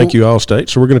 Yo. Thank you, Allstate.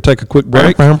 So we're going to take a quick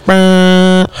break.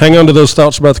 Hang on to those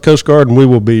thoughts about the Coast Guard, and we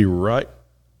will be right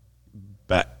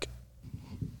back.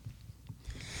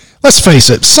 Let's face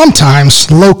it,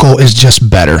 sometimes local is just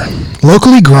better.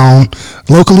 Locally grown,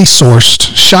 locally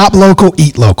sourced, shop local,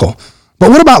 eat local.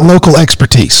 But what about local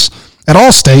expertise? At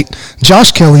Allstate,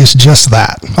 Josh Kelly is just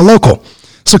that, a local.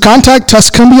 So contact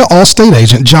Tuscumbia Allstate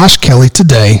agent Josh Kelly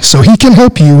today so he can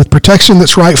help you with protection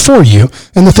that's right for you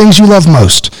and the things you love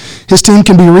most. His team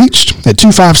can be reached at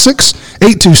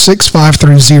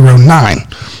 256-826-5309.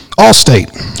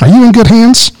 Allstate, are you in good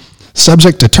hands?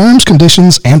 Subject to terms,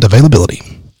 conditions, and availability.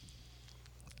 I'm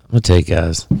going to tell you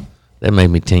guys, that made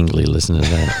me tingly listening to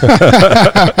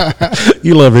that.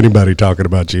 You love anybody talking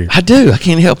about you. I do. I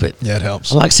can't help it. Yeah, it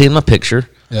helps. I like seeing my picture.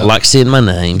 Yeah. I like seeing my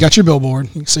name. You got your billboard.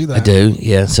 You can see that. I do.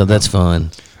 Yeah, so that's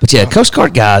fun. But yeah, Coast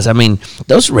Guard guys,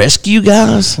 those rescue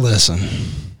guys, Listen.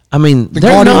 the The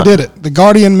Guardian did it. The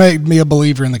Guardian made me a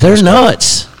believer in the They're Coast Guard.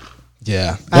 nuts.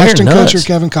 Yeah. They're Ashton nuts. Kutcher,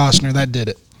 Kevin Costner, that did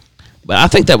it. But I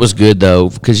think that was good, though,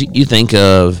 because you think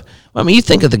of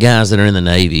the guys that are in the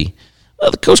Navy. Well,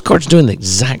 the Coast Guard's doing the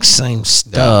exact same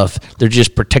stuff. Yeah. They're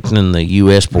just protecting the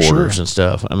U.S. borders and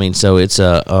stuff. So it's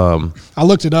I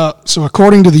looked it up. So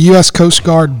according to the U.S. Coast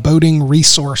Guard Boating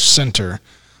Resource Center,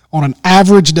 on an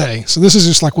average day, so this is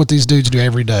just like what these dudes do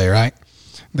every day, right?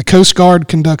 The Coast Guard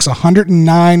conducts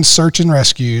 109 search and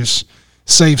rescues,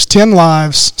 saves 10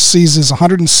 lives, seizes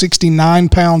 169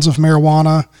 pounds of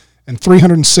marijuana and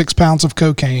 306 pounds of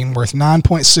cocaine worth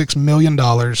 $9.6 million,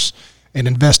 and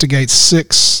investigates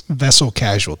 6 vessel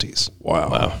casualties.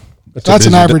 Wow. That's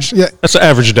an average. Yeah. That's an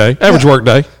average day, work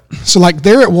day. So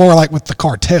they're at war with the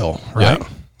cartel, right? Yeah.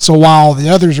 So while the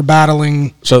others are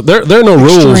battling, so there are no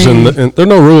rules there are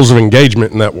no rules of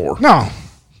engagement in that war. No.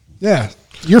 Yeah.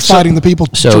 You're fighting the people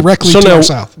directly to our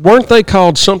south. Weren't they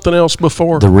called something else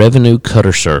before? the Revenue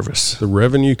Cutter Service. The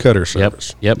Revenue Cutter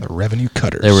Service. Yep. The Revenue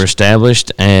Cutters. They were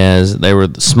established as they were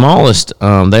the smallest.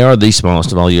 They are the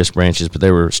smallest of all U.S. branches, but they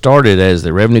were started as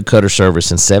the Revenue Cutter Service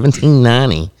in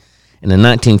 1790, and in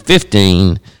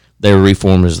 1915 they were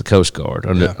reformed as the Coast Guard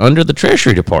under the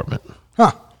Treasury Department.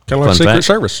 Huh. Kind of like Secret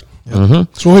Service. Yeah.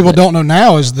 Mm-hmm. So what people don't know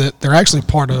now is that they're actually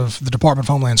part of the Department of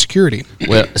Homeland Security.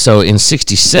 Well, so in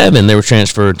 1967 they were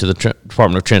transferred to the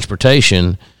Department of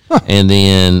Transportation, and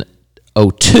then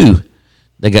 2002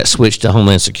 they got switched to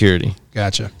Homeland Security.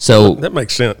 Gotcha. So that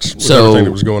makes sense with so everything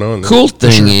that was going on there. Cool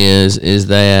thing is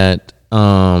that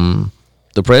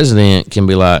the president can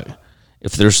be like,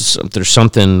 if there's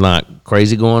something like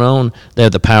crazy going on, they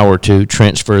have the power to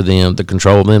transfer the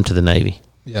control of them to the Navy.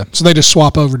 Yeah. So they just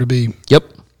swap over to be. Yep.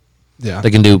 Yeah. They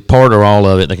can do part or all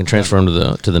of it. They can transfer them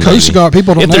to the Navy. Coast Guard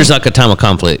people don't if know. there's like a time of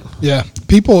conflict. Yeah.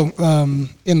 People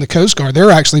in the Coast Guard,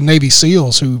 they're actually Navy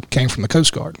SEALs who came from the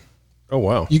Coast Guard. Oh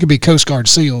wow. You could be Coast Guard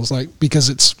SEAls because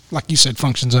it's like you said,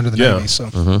 functions under the Navy. So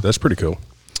that's pretty cool.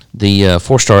 The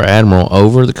 4-star admiral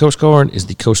over the Coast Guard is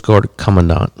the Coast Guard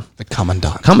Commandant. The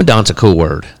Commandant. Commandant's a cool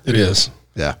word. It is.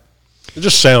 Yeah. It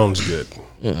just sounds good.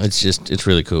 Yeah, it's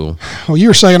really cool. Well, you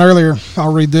were saying earlier,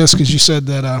 I'll read this because you said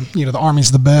that the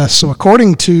Army's the best. So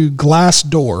according to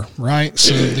Glassdoor, right?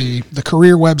 So the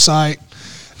career website,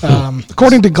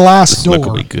 according to Glassdoor, This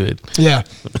will be good. Yeah,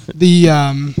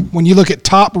 when you look at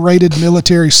top rated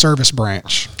military service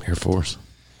branch, Air Force.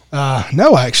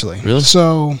 no, actually, Really?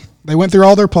 So they went through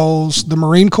all their polls. The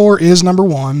Marine Corps is number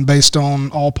one based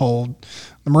on all polled.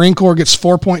 The Marine Corps gets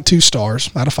 4.2 stars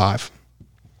out of 5.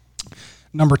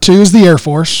 Number 2 is the Air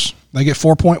Force. They get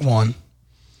 4.1.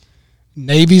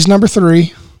 Navy's number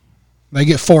 3. They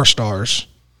get 4 stars.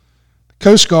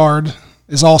 Coast Guard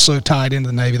is also tied into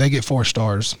the Navy. They get 4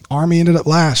 stars. Army ended up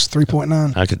last,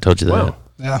 3.9. I could have told you that. Wow.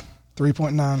 Yeah,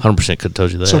 3.9. 100% could have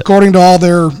told you that. So according to all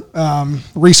their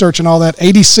research and all that,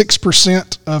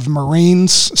 86% of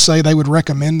Marines say they would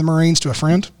recommend the Marines to a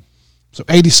friend. So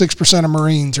 86% of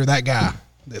Marines are that guy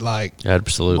that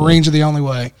Absolutely. Marines are the only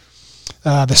way.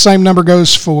 The same number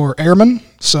goes for airmen.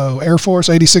 So Air Force,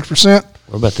 86%.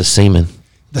 What about the seamen?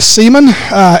 The seamen,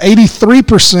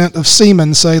 83% of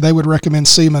seamen say they would recommend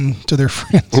seamen to their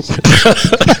friends.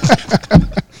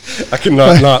 I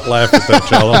cannot not laugh at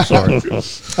that, y'all. I'm sorry.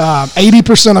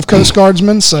 80% of Coast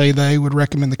Guardsmen say they would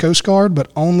recommend the Coast Guard, but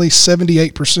only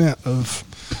 78% of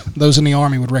those in the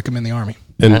Army would recommend the Army.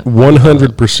 And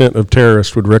 100% of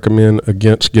terrorists would recommend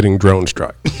against getting drone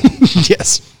strike.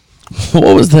 Yes.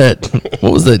 What was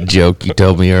that joke you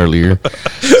told me earlier?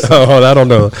 Oh, I don't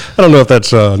know. I don't know if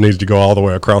that's needs to go all the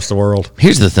way across the world.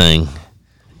 Here's the thing.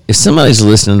 If somebody's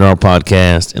listening to our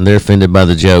podcast and they're offended by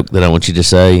the joke that I want you to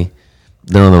say,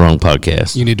 they're on the wrong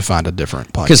podcast. You need to find a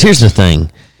different podcast. Because here's the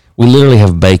thing. We literally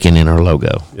have bacon in our logo.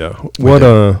 Yeah.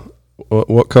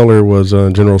 What color was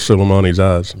General Soleimani's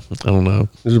eyes? I don't know.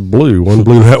 It's blue. One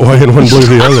blue that way and one blue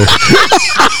the other.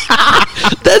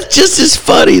 That's just as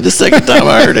funny the second time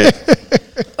I heard it.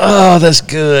 Oh, that's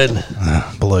good.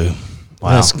 Blue.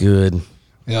 Wow. That's good.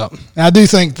 Yeah. I do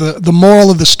think the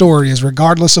moral of the story is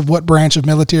regardless of what branch of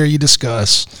military you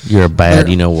discuss, You're a bad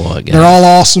you-know-what guy. they're all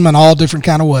awesome in all different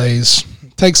kind of ways.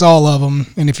 Takes all of them.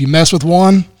 And if you mess with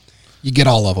one, you get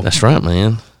all of them. That's right,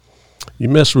 man. You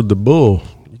mess with the bull,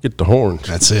 you get the horns.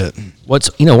 That's it. What's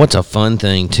a fun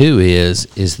thing, too,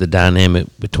 is the dynamic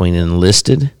between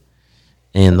enlisted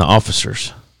and the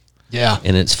officers. Yeah.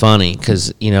 And it's funny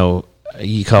because, you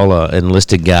call an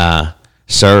enlisted guy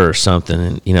sir or something,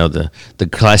 and, the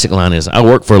classic line is, I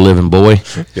work for a living, boy.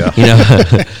 Yeah.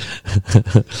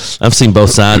 I've seen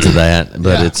both sides of that,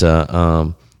 but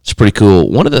it's pretty cool.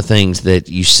 One of the things that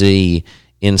you see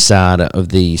inside of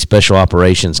the special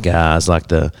operations guys, like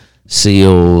the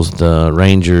SEALs, the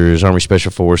Rangers, Army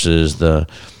Special Forces, the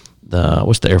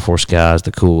what's the Air Force guys, is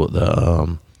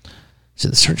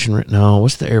it the search and no,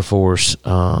 what's the Air Force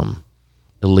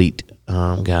elite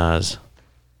guys?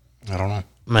 I don't know.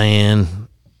 Man,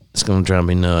 it's going to drive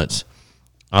me nuts.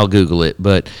 I'll Google it,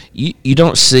 but you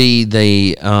don't see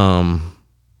the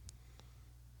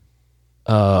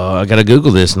I got to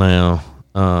Google this now.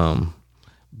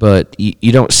 But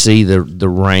you don't see the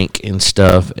rank and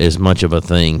stuff as much of a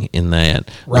thing in that.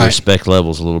 Right. The respect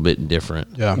level's a little bit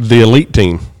different. Yeah. The elite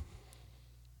team.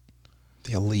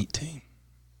 The elite team.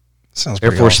 Sounds Air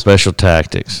pretty Force awesome. Special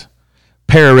Tactics.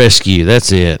 Pararescue,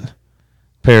 that's it.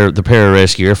 The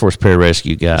pararescue, Air Force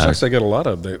pararescue guys. Looks like they got a lot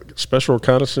of the special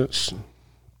reconnaissance,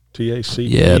 TAC.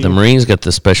 Yeah, the Marines got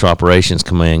the Special Operations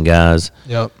Command guys.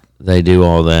 Yep. They do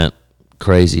all that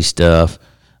crazy stuff.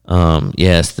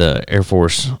 Yes, the Air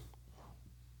Force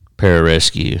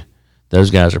pararescue. Those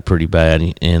guys are pretty bad.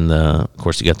 And, of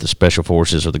course, you got the Special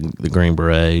Forces or the Green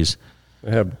Berets.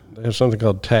 They have something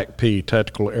called TAC-P,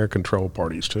 Tactical Air Control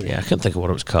Parties, too. Yeah, I couldn't think of what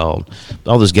it was called.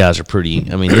 All those guys are pretty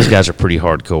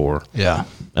hardcore. Yeah.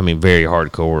 Very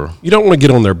hardcore. You don't want to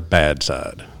get on their bad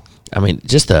side.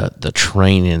 Just the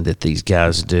training that these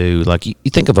guys do. Like, you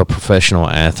think of a professional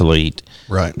athlete.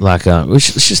 Right. Like,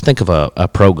 let's just think of a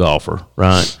pro golfer,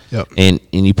 right? Yep. And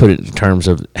you put it in terms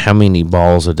of how many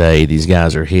balls a day these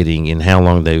guys are hitting and how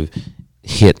long they've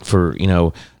hit for,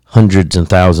 hundreds and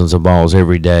thousands of balls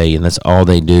every day, and that's all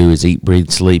they do is eat, breathe,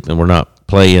 sleep, and we're not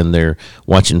playing. They're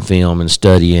watching film and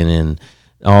studying and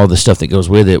all the stuff that goes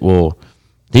with it. Well,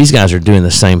 these guys are doing the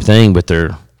same thing, but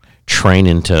they're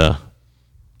training to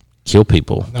kill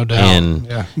people. No doubt.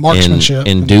 And marksmanship.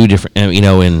 And do different,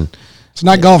 and it's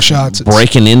not golf shots. It's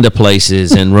breaking into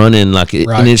places and running like it,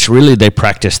 Right. and it's really they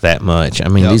practice that much.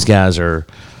 These guys are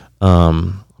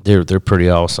they're pretty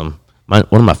awesome.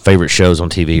 One of my favorite shows on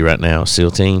TV right now is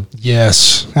SEAL Team.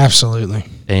 Yes, absolutely.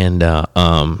 And I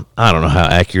don't know how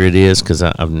accurate it is because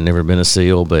I've never been a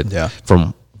SEAL, but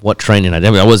from what training I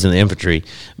did, I was in the infantry,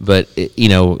 but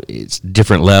it's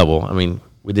different level.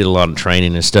 We did a lot of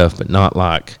training and stuff, but not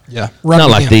like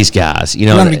these guys.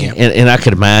 And I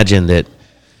could imagine that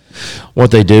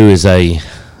what they do is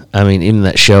even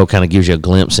that show kind of gives you a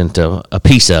glimpse into a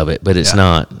piece of it, but it's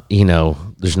not.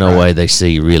 There's no way they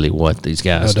see really what these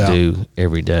guys do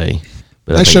every day.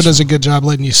 But that show does a good job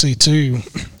letting you see too.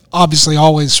 Obviously,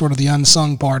 always sort of the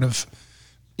unsung part of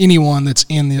anyone that's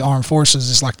in the armed forces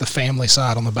is like the family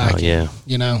side on the back. Oh,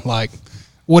 yeah. Like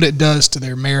what it does to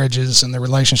their marriages and their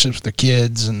relationships with their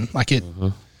kids, and like it. Mm-hmm.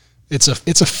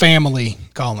 It's a family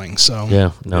calling. So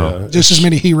just as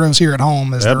many heroes here at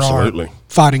home as there are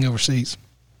fighting overseas.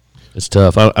 It's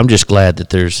tough. I'm just glad that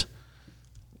there's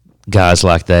guys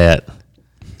like that.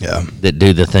 Yeah. That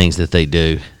do the things that they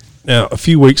do. Now, a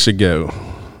few weeks ago,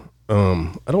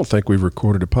 I don't think we've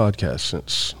recorded a podcast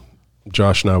since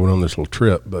Josh and I went on this little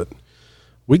trip, but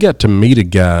we got to meet a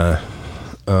guy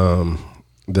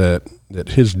that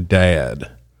his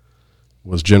dad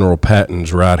was General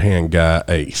Patton's right-hand guy,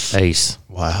 Ace. Ace.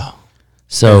 Wow.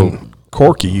 So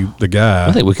Corky, the guy.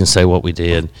 I think we can say what we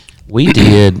did. We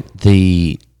did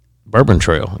the Bourbon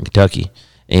Trail in Kentucky,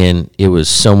 and it was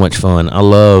so much fun. I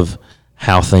love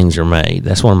how things are made.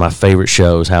 That's one of my favorite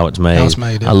shows, how it's made. How it's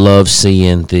made, yeah. I love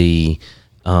seeing the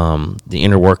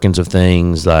inner workings of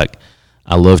things. Like,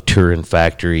 I love touring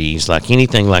factories, like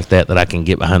anything like that I can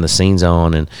get behind the scenes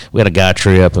on. And we had a guy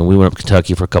trip, and we went up to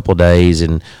Kentucky for a couple of days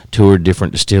and toured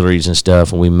different distilleries and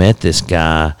stuff. And we met this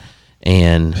guy,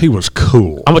 and He was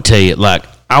cool. I'm gonna tell you, like,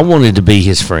 I wanted to be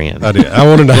his friend. I did. I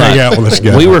wanted to hang out with this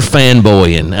guy. We were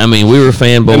fanboying. I mean, we were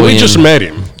fanboying. And we just met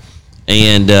him.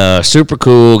 And super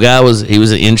cool guy. He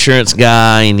was an insurance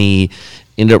guy, and he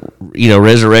ended up,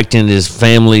 resurrecting his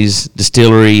family's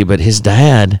distillery. But his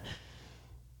dad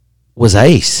was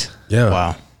Ace. Yeah.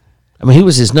 Wow. I mean, he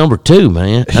was his number 2,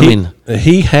 man.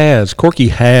 Corky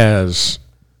has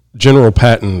General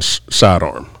Patton's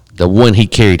sidearm. The one he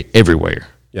carried everywhere.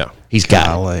 Yeah. He's got it.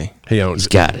 Golly. He owns He's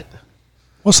it. got it.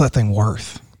 What's that thing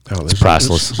worth? Oh, It's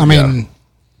priceless. I mean,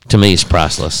 To me, it's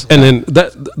priceless. And then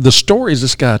the stories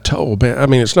this guy told, man, I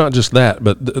mean, it's not just that,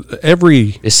 but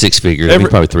It's 6 figures. I think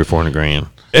probably $300,000-400,000.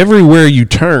 everywhere you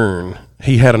turn,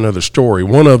 he had another story.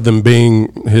 One of them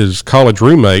being his college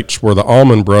roommates were the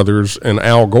Allman Brothers and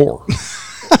Al Gore.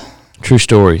 True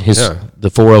story. The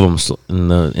 4 of them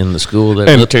in the school, that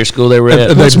military school they were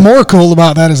at. what's more cool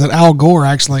about that is that Al Gore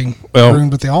actually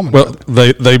roomed with the Allman Well,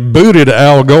 Brothers. they booted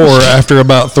Al Gore after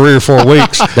about 3 or 4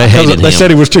 weeks. They hated They him.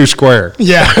 said he was too square.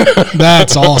 Yeah,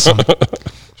 that's awesome.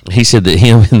 He said that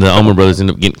him and the Allman Brothers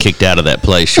ended up getting kicked out of that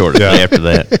place shortly after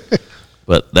that.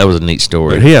 But that was a neat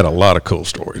story. But he had a lot of cool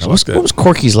stories. What was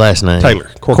Corky's last name?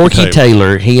 Taylor. Corky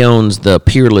Taylor. He owns the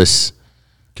Peerless,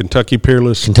 Kentucky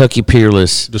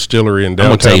Peerless Distillery in I'm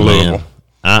gonna tell downtown you, Louisville.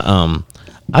 man,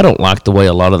 I don't like the way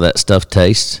a lot of that stuff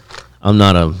tastes. I'm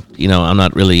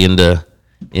not really into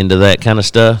that kind of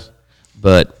stuff,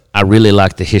 but I really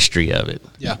like the history of it.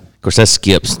 Yeah. Of course, that's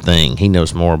Skip's thing. He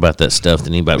knows more about that stuff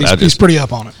than anybody. He's pretty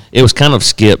up on it. It was kind of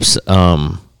Skip's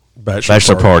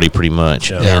bachelor party, pretty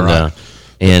much. Yeah.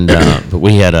 But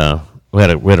we had a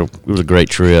it was a great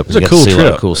trip. It was a cool trip. A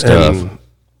lot of cool stuff. And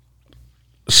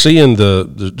seeing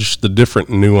just the different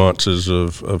nuances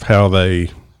of how they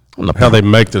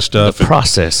make the stuff, the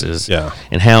processes, yeah,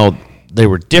 and how they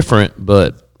were different,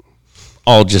 but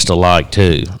all just alike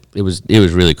too. It was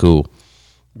really cool.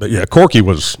 But yeah, Corky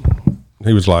was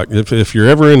like, if you're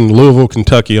ever in Louisville,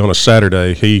 Kentucky on a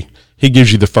Saturday, he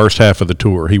gives you the first half of the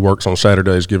tour. He works on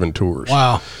Saturdays giving tours.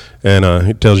 Wow. And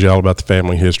he tells you all about the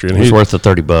family history. And he's worth the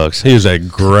 $30. He is a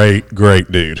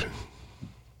great dude. It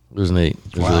was neat.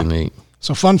 It was really neat.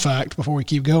 So, fun fact before we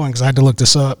keep going, because I had to look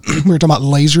this up. We were talking about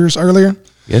lasers earlier.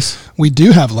 Yes. We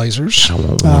do have lasers.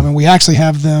 And we actually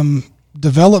have them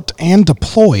developed and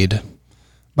deployed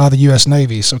by the U.S.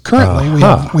 Navy. So, currently,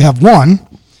 we have one.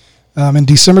 In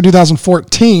December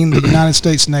 2014, the United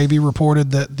States Navy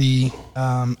reported that the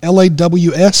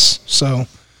LAWS, so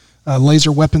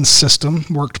laser weapons system,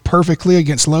 worked perfectly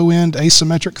against low-end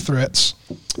asymmetric threats.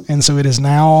 And so it is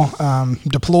now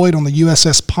deployed on the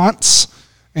USS Ponce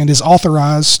and is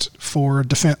authorized for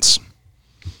defense.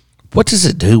 What does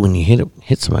it do when you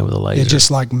hit somebody with a laser? It just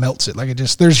like melts it. Like it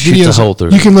just, there's Shoots videos. a hole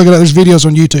through You it. can look it up. There's videos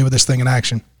on YouTube of this thing in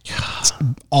action. It's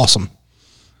awesome.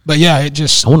 But yeah, it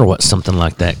just. I wonder what something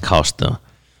like that cost though.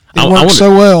 It works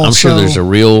so well. I'm sure there's a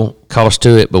real cost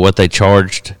to it, but what they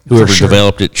charged, whoever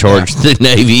developed it charged the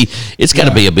Navy, it's got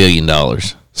to be $1 billion.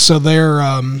 So they're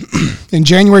in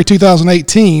January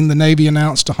 2018, the Navy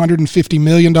announced a $150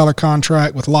 million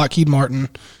contract with Lockheed Martin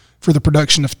for the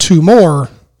production of 2 more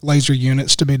laser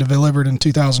units to be delivered in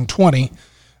 2020.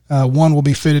 One will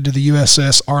be fitted to the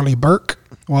USS Arleigh Burke,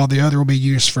 while the other will be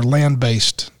used for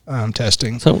land-based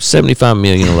testing. So $75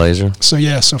 million a laser.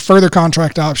 So further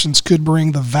contract options could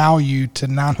bring the value to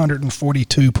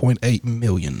 $942.8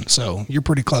 million. So you're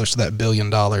pretty close to that $1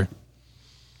 billion.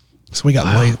 So we got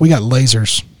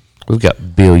lasers. We've got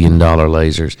 $1 billion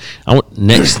lasers. I want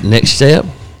next step,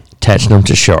 attaching them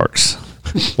to sharks.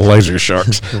 Laser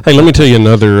sharks. Hey, let me tell you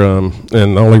another. And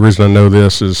the only reason I know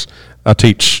this is I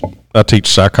teach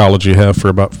psychology. Have for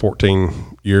about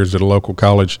 14 years at a local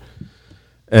college.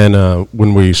 And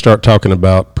when we start talking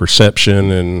about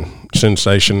perception and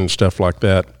sensation and stuff like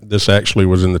that, this actually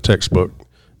was in the textbook.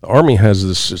 The Army has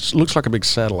this, it looks like a big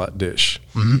satellite dish.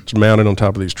 Mm-hmm. It's mounted on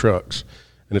top of these trucks.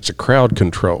 And it's a crowd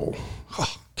control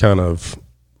kind of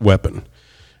weapon.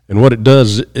 And what it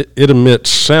does, it emits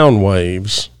sound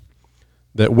waves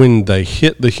that when they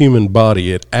hit the human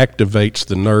body, it activates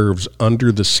the nerves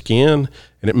under the skin,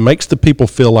 and it makes the people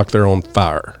feel like they're on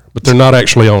fire. But they're not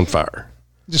actually on fire.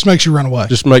 Just makes you run away.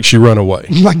 Just makes you run away.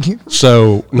 Like,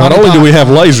 So not only do we have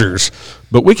lasers,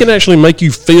 but we can actually make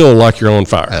you feel like you're on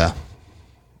fire. Yeah.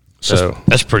 So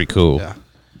That's pretty cool. Yeah.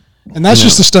 And that's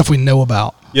just the stuff we know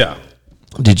about. yeah.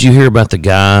 Did you hear about the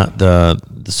guy, the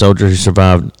soldier who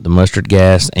survived the mustard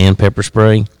gas and pepper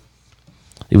spray?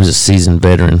 He was a seasoned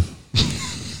veteran.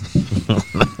 Got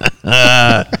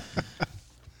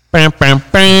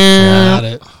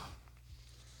it.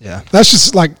 Yeah. That's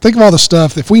just like, think of all the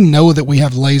stuff. If we know that we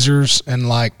have lasers and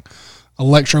like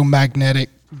electromagnetic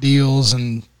deals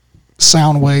and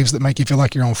sound waves that make you feel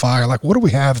like you're on fire, like what do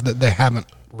we have that they haven't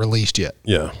released yet?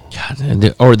 Yeah.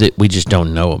 God, or that we just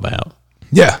don't know about.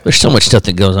 Yeah. There's so much stuff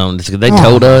that goes on. If they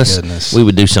told my us, goodness. we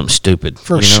would do something stupid.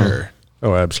 For you know? sure.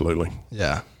 Oh, absolutely.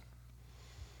 Yeah.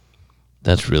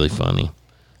 That's really funny.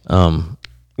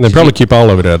 They probably keep all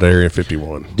of it out of Area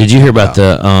 51. Did you hear about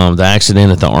the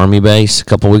accident at the Army base a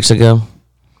couple weeks ago?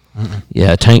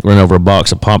 Yeah, a tank ran over a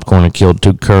box of popcorn and killed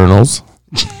 2 colonels.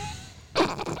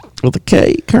 With a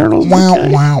K, colonels.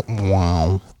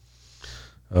 Wow.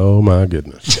 Oh, my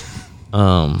goodness.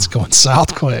 It's going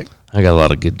south quick. I got a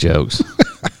lot of good jokes.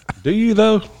 Do you,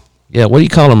 though? Yeah, what do you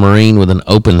call a Marine with an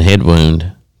open head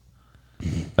wound?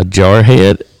 A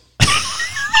jarhead.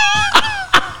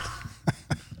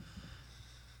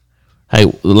 Hey,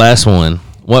 the last one.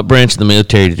 What branch of the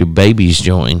military do babies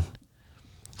join?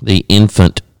 The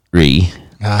infantry.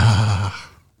 Wow.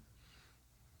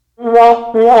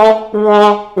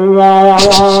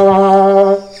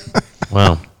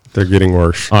 They're getting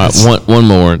worse. All right, one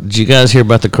more. Did you guys hear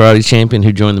about the karate champion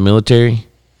who joined the military?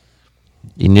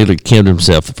 He nearly killed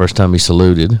himself the first time he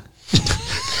saluted. Now,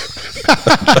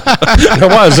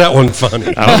 why is that one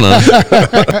funny? I don't know.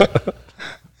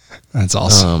 That's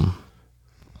awesome.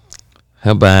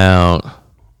 How about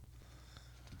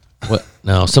what?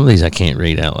 No, some of these I can't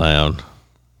read out loud.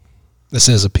 This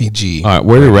is a PG. All right,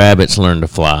 where do rabbits learn to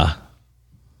fly?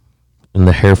 In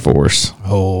the Air Force.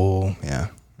 Oh, yeah.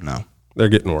 No. They're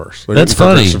getting worse. They're That's getting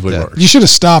funny. progressively Yeah. worse. You should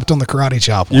have stopped on the karate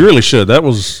chop one. You really should. That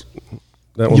one was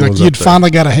You'd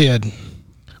finally got ahead.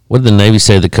 What did the Navy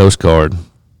say to the Coast Guard?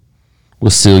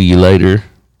 We'll seal you later.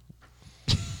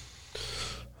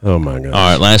 Oh, my God.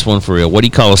 All right, last one for real. What do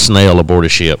you call a snail aboard a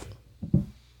ship?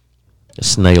 A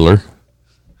snailer.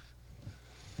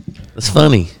 That's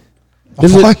funny.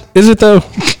 Is it though?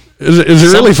 Is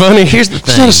it really funny? Here's the thing.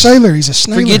 He's not a sailor. He's a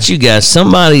snailor. Forget you guys.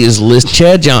 Somebody is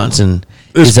Chad Johnson.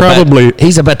 It's probably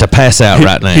he's about to pass out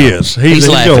right now. He is. He's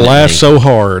going laughing to at laugh me. so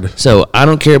hard. So I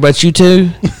don't care about you two.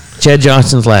 Chad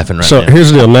Johnson's laughing right So now.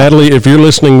 here's the deal, Natalie. If you're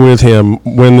listening with him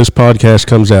when this podcast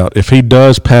comes out, if he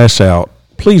does pass out,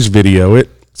 please video it.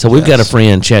 So we've got a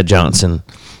friend, Chad Johnson,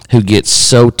 who gets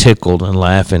so tickled and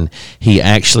laughing. He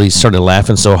actually started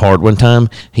laughing so hard one time,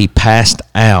 he passed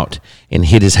out and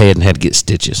hit his head and had to get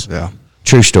stitches. Yeah.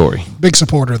 True story. Big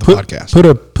supporter of the podcast.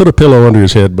 Put a pillow under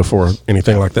his head before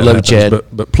anything like that Love you, happens. Chad.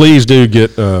 But please do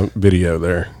get video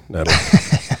there, Natalie.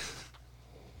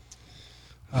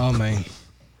 Oh, man.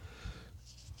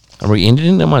 Are we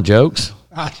ending on my jokes?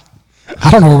 I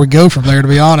don't know where we go from there, to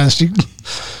be honest.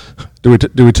 Do we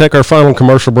take our final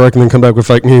commercial break and then come back with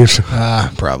fake news?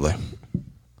 Probably.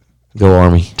 Go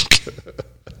Army.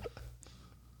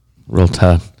 Real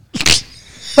Tide.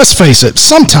 Let's face it,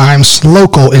 sometimes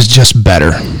local is just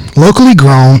better. Locally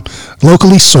grown,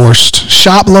 locally sourced,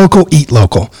 shop local, eat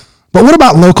local. But what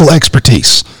about local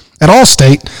expertise? At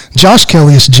Allstate, Josh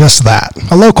Kelly is just that,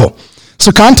 a local.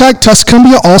 So contact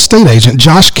Tuscumbia Allstate agent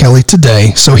Josh Kelly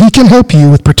today so he can help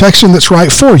you with protection that's right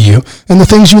for you and the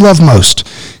things you love most.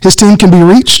 His team can be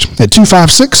reached at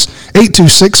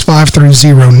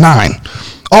 256-826-5309.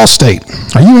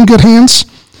 Allstate, are you in good hands?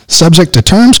 Subject to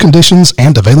terms, conditions,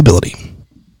 and availability.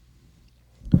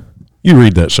 You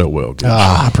read that so well, Gus.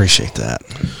 I appreciate that.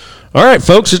 All right,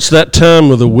 folks, it's that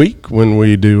time of the week when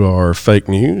we do our fake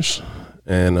news.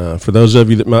 And for those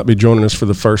of you that might be joining us for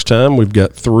the first time, we've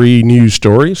got 3 news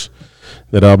stories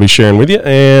that I'll be sharing with you.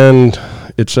 And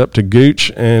it's up to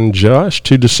Gooch and Josh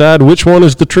to decide which one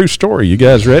is the true story. You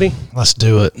guys ready? Let's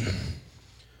do it.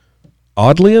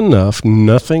 Oddly enough,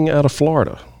 nothing out of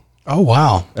Florida. Oh,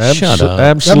 wow. Shut up.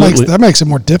 Absolutely. That makes it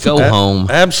more difficult. Go home.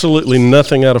 Absolutely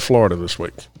nothing out of Florida this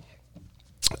week.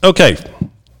 Okay.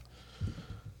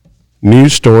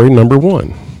 News story number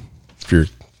 1, if you're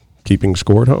keeping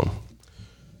score at home.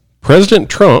 President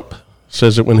Trump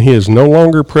says that when he is no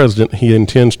longer president, he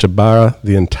intends to buy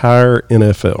the entire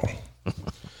NFL.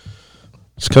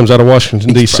 This comes out of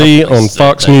Washington, D.C. on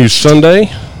Fox News Sunday.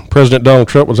 President Donald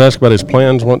Trump was asked about his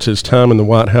plans once his time in the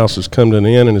White House has come to an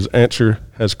end, and his answer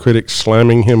has critics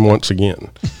slamming him once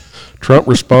again. Trump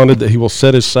responded that he will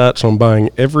set his sights on buying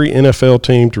every NFL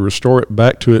team to restore it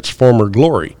back to its former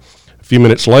glory. A few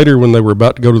minutes later, when they were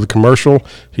about to go to the commercial,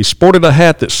 he sported a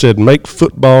hat that said, "Make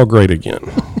football great again."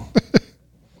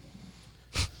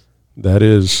 That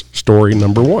is story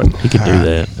number 1. He could do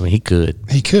that. I mean, he could.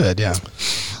 He could, yeah.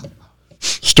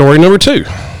 Story number 2.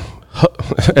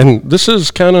 And this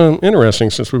is kind of interesting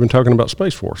since we've been talking about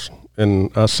Space Force.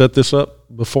 And I set this up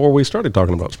before we started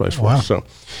talking about Space Force. Wow. So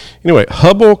anyway,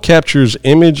 Hubble captures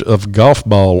image of golf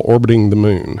ball orbiting the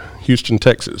moon, Houston,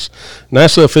 Texas.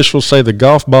 NASA officials say the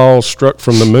golf ball struck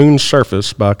from the moon's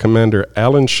surface by Commander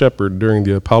Alan Shepard during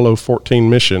the Apollo 14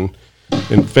 mission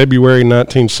in February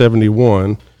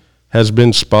 1971 has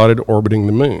been spotted orbiting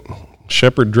the moon.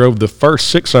 Shepard drove the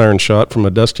first 6-iron shot from a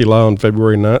dusty lie on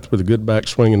February 9th with a good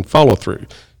backswing and follow-through.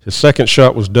 His second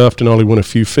shot was duffed and only went a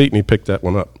few feet, and he picked that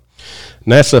one up.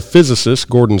 NASA physicist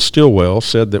Gordon Stillwell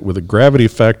said that with a gravity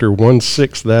factor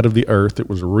 1/6 that of the Earth, it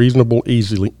was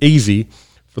reasonably easy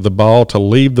for the ball to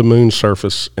leave the moon's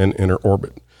surface and enter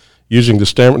orbit. Using the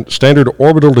standard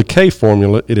orbital decay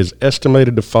formula, it is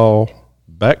estimated to fall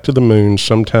back to the moon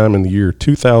sometime in the year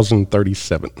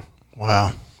 2037.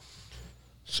 Wow.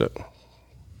 So...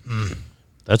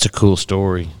 That's a cool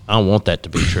story. I want that to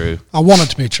be true. I want it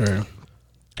to be true.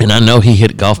 And I know he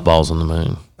hit golf balls on the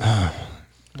moon.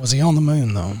 Was he on the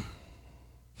moon, though?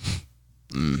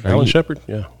 Alan Shepard?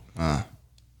 Yeah. Are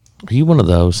you one of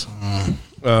those?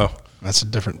 Oh. That's a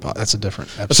different episode. That's a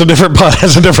different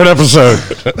That's a different episode.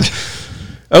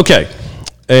 Okay.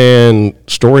 And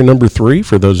story number 3,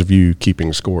 for those of you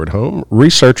keeping score at home,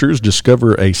 researchers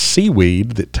discover a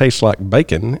seaweed that tastes like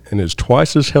bacon and is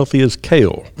twice as healthy as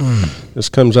kale. This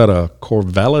comes out of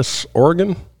Corvallis,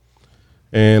 Oregon,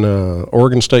 and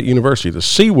Oregon State University. The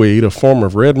seaweed, a form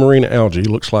of red marine algae,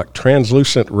 looks like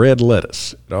translucent red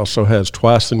lettuce. It also has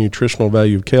twice the nutritional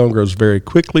value of kale and grows very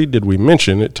quickly. Did we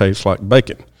mention it tastes like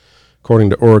bacon? According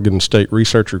to Oregon State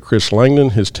researcher Chris Langdon,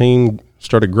 his team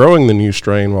started growing the new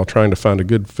strain while trying to find a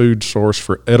good food source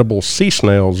for edible sea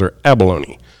snails, or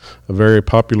abalone, a very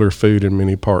popular food in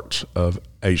many parts of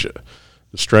Asia.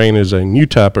 The strain is a new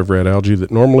type of red algae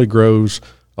that normally grows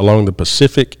along the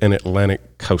Pacific and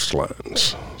Atlantic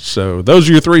coastlines. So those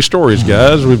are your 3 stories,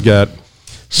 guys. We've got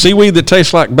seaweed that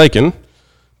tastes like bacon,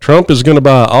 Trump is going to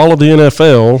buy all of the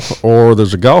NFL, or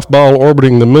there's a golf ball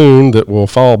orbiting the moon that will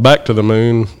fall back to the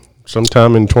moon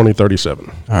sometime in 2037.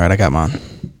 All right, I got mine.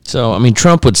 So, I mean,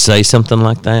 Trump would say something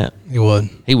like that. He would.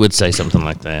 He would say something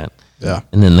like that. Yeah.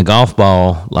 And then the golf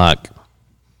ball, like,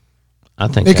 I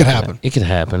think it could happen. It could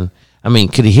happen. I mean,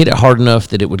 could he hit it hard enough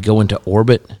that it would go into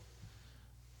orbit?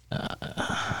 I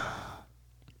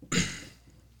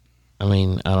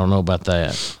mean, I don't know about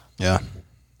that. Yeah.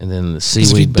 And then the If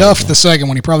seaweed he duffed bacon. the second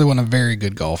one, he probably wasn't a very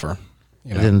good golfer.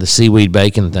 You know? And then the seaweed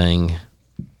bacon thing.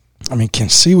 I mean, can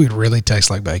seaweed really taste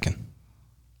like bacon?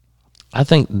 I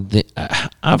think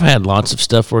I've had lots of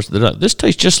stuff where this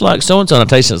tastes just like so-and-so, and I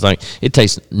taste it like it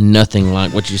tastes nothing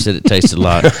like what you said it tasted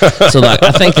like. So, like,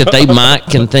 I think that they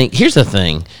can think, here's the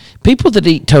thing. People that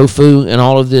eat tofu and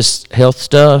all of this health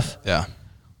stuff Yeah.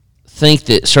 think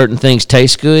that certain things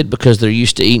taste good because they're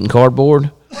used to eating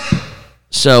cardboard.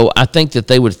 So I think that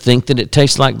they would think that it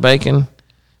tastes like bacon,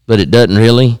 but it doesn't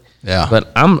really. Yeah. But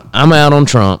I'm out on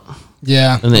Trump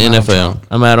Yeah. in the NFL.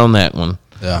 I'm out on that one.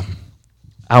 Yeah.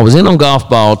 I was in on golf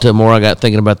ball till more I got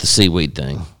thinking about the seaweed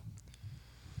thing.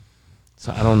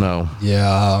 So I don't know.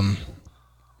 Yeah.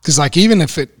 Because, like, even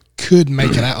if it could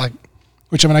make it out, like,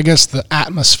 which, I mean, I guess the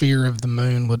atmosphere of the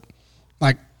moon would,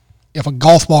 like, if a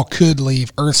golf ball could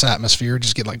leave Earth's atmosphere, it'd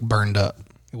just get, like, burned up.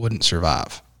 It wouldn't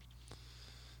survive.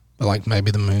 But, like,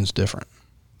 maybe the moon's different.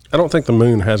 I don't think the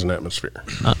moon has an atmosphere.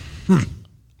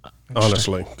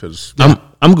 Honestly, because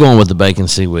I'm going with the bacon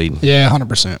seaweed. Yeah,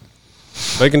 100%.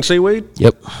 bacon seaweed?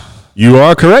 Yep. You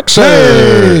are correct,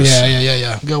 sir.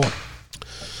 Yeah. Go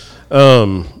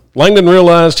on. Langdon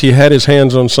realized he had his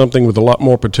hands on something with a lot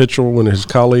more potential when his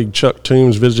colleague Chuck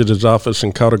Toombs visited his office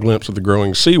and caught a glimpse of the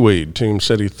growing seaweed. Toombs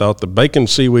said he thought the bacon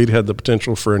seaweed had the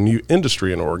potential for a new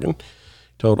industry in Oregon.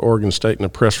 He told Oregon State in a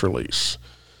press release.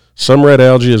 Some red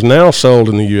algae is now sold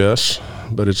in the U.S.,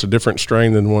 but it's a different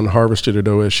strain than one harvested at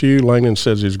OSU. Langdon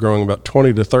says he's growing about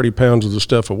 20 to 30 pounds of the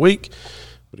stuff a week,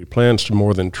 but he plans to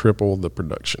more than triple the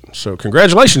production. So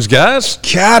congratulations, guys.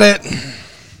 Got it.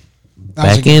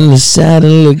 Back in the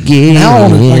saddle again. Now,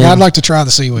 like, I'd like to try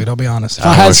the seaweed, I'll be honest. If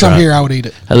I had some here, I would eat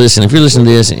it. Hey, listen, if you're listening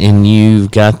to this and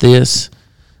you've got this,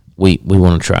 we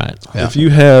want to try it. Yeah. If you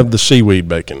have the seaweed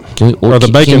bacon, Or the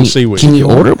bacon seaweed. Can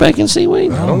you order bacon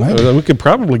seaweed? I don't know. We could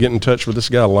probably get in touch with this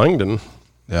guy Langdon.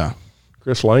 Yeah.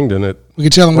 Chris Langdon at We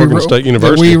could tell them Oregon State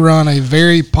University. that we run a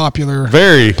very popular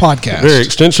podcast. Very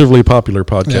extensively popular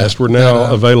podcast. Yeah. We're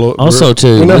now available. Also,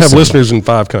 too, we now have listen. listeners in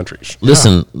 5 countries.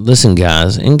 Listen,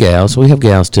 guys and gals. We have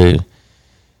gals too.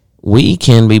 We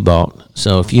can be bought.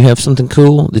 So if you have something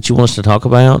cool that you want us to talk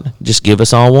about, just give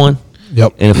us all one.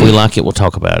 Yep. And if we like it, we'll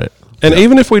talk about it. And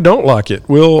even if we don't like it,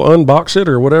 we'll unbox it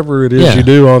or whatever it is Yeah. you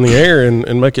do on the air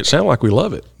and make it sound like we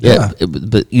love it. Yeah.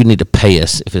 But you need to pay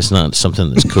us if it's not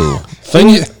something that's cool. Then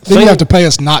you have to pay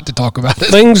us not to talk about it.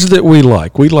 Things that we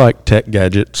like. We like tech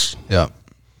gadgets. Yeah.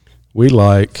 We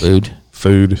like Food.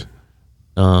 Food.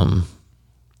 I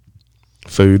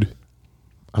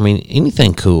mean,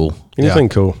 anything cool. Anything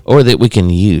cool. Or that we can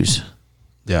use.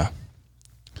 Yeah.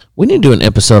 We need to do an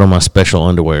episode on my special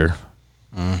underwear.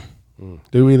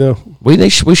 Do we, though? We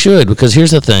should, because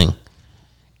here's the thing.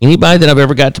 Anybody that I've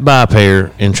ever got to buy a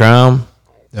pair and try them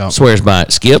swears by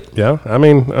it. Skip, Yeah. I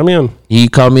mean, I'm in. you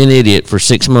called me an idiot for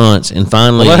 6 months, and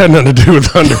finally... Well, that had nothing to do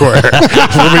with underwear,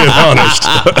 if we're being honest.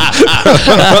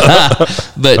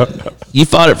 But you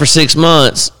fought it for 6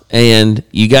 months, and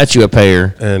you got you a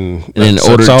pair. And then that's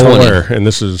ordered all 20. I wear. And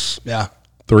this is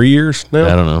 3 years now?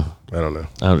 I don't know. I don't know.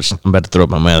 I'm about to throw up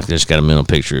my mouth. I just got a mental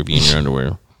picture of you in your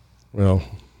underwear. Well,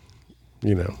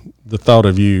 you know, the thought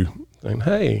of you saying,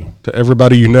 hey, to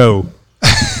everybody you know,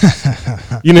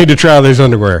 you need to try these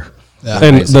underwear. Yeah.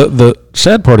 And the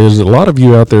sad part is that a lot of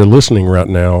you out there listening right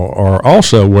now are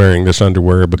also wearing this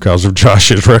underwear because of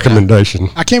Josh's recommendation.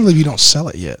 I can't believe you don't sell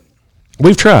it yet.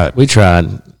 We've tried. We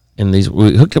tried, and we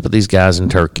hooked up with these guys in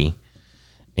Turkey,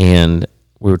 and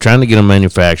we were trying to get them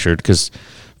manufactured because,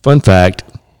 fun fact,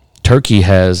 Turkey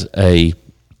has a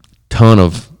ton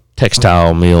of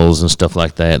textile mills and stuff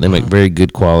like that. They make very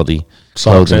good quality Socks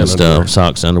clothing and and stuff, underwear.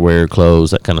 socks, underwear,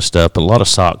 clothes, that kind of stuff. But a lot of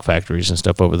sock factories and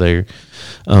stuff over there.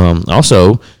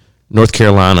 Also, North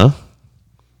Carolina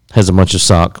has a bunch of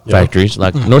sock factories.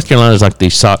 Like North Carolina is like the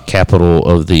sock capital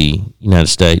of the United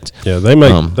States. Yeah, they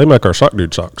make our sock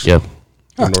dude socks. Yep.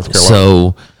 In North Carolina.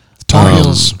 So Tar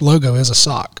Heel's logo is a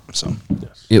sock. So,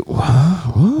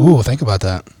 ooh, think about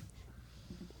that.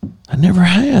 I never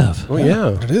have. Oh,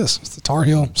 yeah. It is. It's the Tar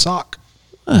Heel sock.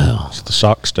 It's the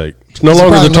sock state. It's no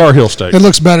longer the Tar Heel state. It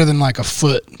looks better than like a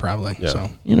foot, probably. Yeah. So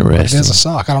it Interesting. is a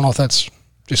sock. I don't know if that's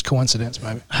just coincidence,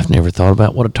 maybe. I've never thought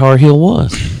about what a tar heel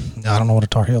was. No, I don't know what a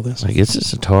Tar Heel is. I guess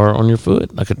it's a tar on your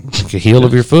foot, like a heel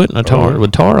of your foot and a tar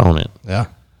with tar on it. Yeah.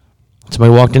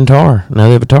 Somebody walked in tar. Now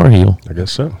they have a tar heel. I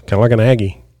guess so. Kind of like an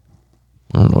Aggie.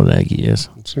 I don't know what Aggie is.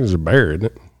 It's a bear, isn't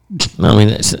it? No, I mean,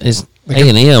 it's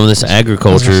A&M, this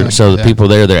agriculture, so the people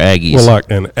there, they're Aggies. Well, like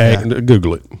an Aggie.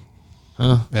 Google it.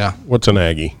 Yeah. What's an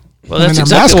Aggie? Well, I that's mean,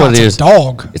 their exactly what it mascot's is. a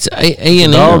dog. It's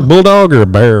A&M. Dog, bulldog, or a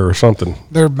bear or something?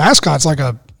 Their mascot's like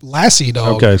a lassie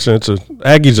dog. Okay, so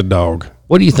Aggie's a dog.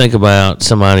 What do you think about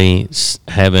somebody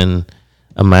having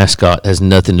a mascot that has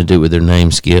nothing to do with their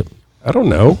name, Skip? I don't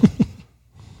know.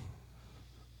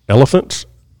 Elephants.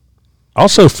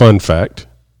 Also, fun fact,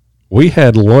 we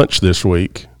had lunch this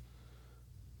week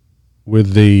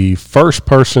with the first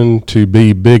person to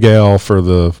be Big Al for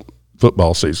the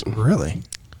football season. Really?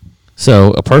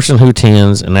 So a person who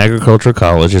attends an agricultural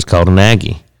college is called an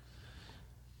Aggie.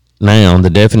 Now, the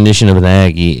definition of an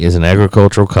Aggie is an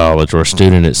agricultural college or a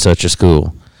student at such a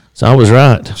school. So I was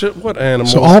right. So what animal?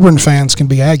 So Auburn fans can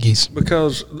be Aggies.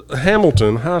 Because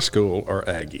Hamilton High School are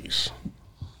Aggies.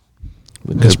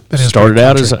 It it is started great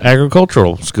out as an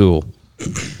agricultural school.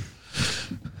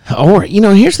 Or,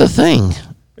 here's the thing.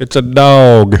 It's a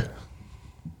dog.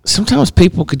 Sometimes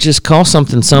people could just call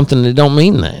something that don't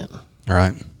mean that. All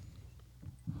right.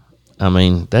 I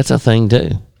mean, that's a thing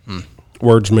too.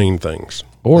 Words mean things.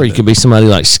 Or you could be somebody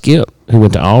like Skip, who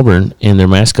went to Auburn, and their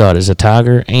mascot is a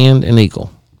tiger and an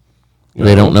eagle.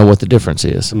 They don't know what the difference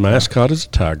is. The mascot is a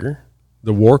tiger.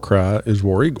 The war cry is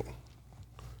War Eagle.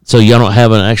 So y'all don't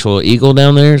have an actual eagle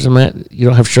down there? You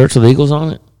don't have shirts with eagles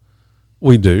on it?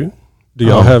 We do. Do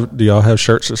y'all have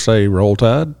shirts that say Roll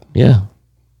Tide? Yeah.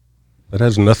 That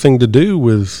has nothing to do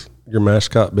with your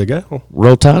mascot, Big Al.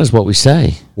 Roll Tide is what we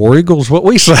say. War Eagle's what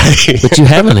we say. But you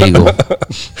have an eagle.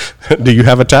 Do you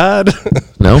have a tide?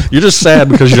 No? You're just sad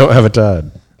because you don't have a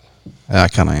tide. I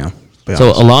kind of am. So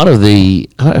a lot of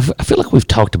I feel like we've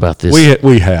talked about this.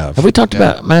 We have. Have we talked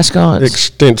about mascots?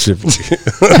 Extensively.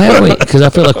 Have we? Because I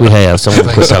feel like we have. So I'm going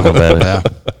to quit talking about it. Yeah.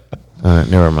 All right,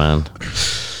 never mind.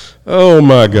 Oh,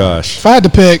 my gosh. If I had to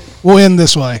pick, we'll end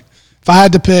this way. If I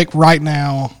had to pick right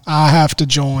now, I have to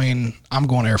join. I'm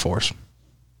going Air Force.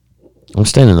 I'm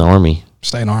staying in the Army.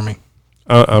 Stay in Army.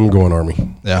 I'm going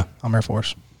Army. Yeah, I'm Air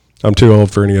Force. I'm too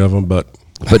old for any of them, but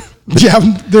Yeah,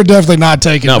 they're definitely not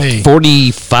taking No, me.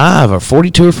 45 or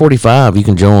 42 or 45, you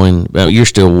can join. You're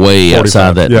still way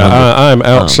outside that Yeah, number. I'm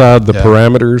outside the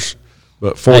parameters,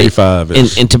 but 45 Hey,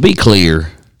 is. and to be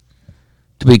clear,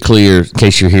 in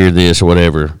case you hear this or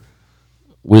whatever,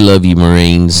 we love you,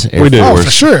 Marines, Air We do. Force, Oh,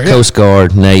 for sure, yeah. Coast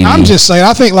Guard, Navy. I'm just saying,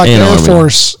 I think like the And Air Army.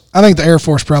 Force. I think the Air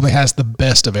Force probably has the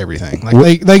best of everything.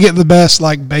 Like they get the best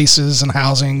like bases and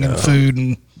housing and food,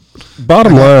 and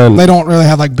Bottom line, they don't really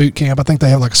have like boot camp. I think they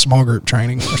have like a small group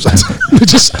training or something. They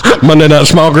just Monday night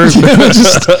small group.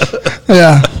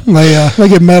 they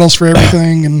get medals for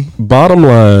everything and Bottom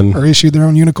line or issued their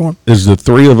own unicorn. is the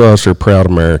three of us are proud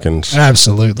Americans.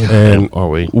 Absolutely. And Are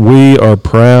we? We are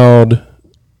proud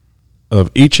of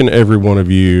each and every one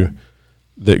of you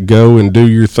that go and do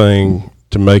your thing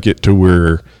to make it to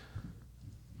where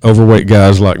overweight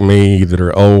guys like me that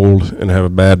are old and have a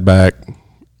bad back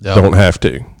don't have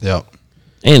to. Yep.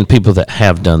 And people that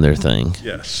have done their thing.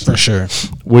 Yes. For sure.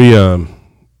 We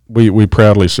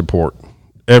proudly support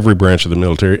every branch of the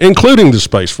military, including the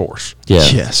Space Force. Yeah.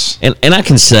 Yes. And I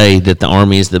can say that the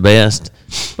Army is the best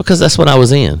because that's what I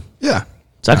was in. Yeah.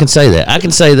 So I can say that. I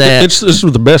can say that. This is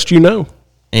the best you know.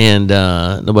 And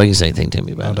nobody can say anything to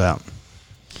me No about it. doubt.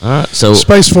 All right. So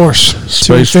Space Force to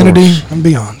Space infinity Force. and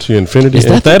beyond. To infinity. Is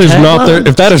that If that the is not tagline?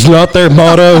 if that is not their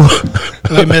motto,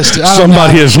 They missed it. I don't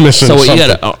somebody know. is missing So what, you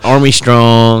something. got Army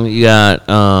Strong. You got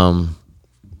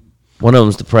one of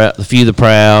them's the Few the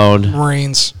Proud.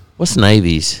 Marines. What's the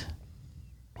Navy's?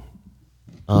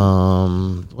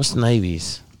 What's the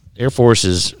Navy's? Air Force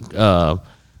is fly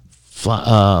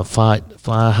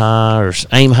high or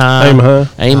aim high.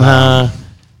 Aim high.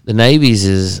 The Navy's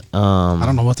is I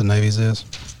don't know what the Navy's is.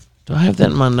 do I have that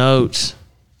in my notes?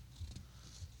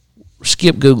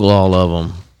 Skip Google all of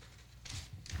them.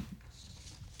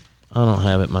 I don't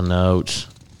have it in my notes.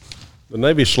 The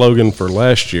Navy slogan for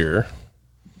last year.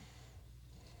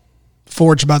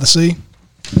 Forged by the Sea.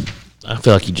 I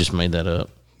feel like you just made that up.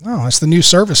 Oh, that's the new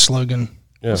service slogan.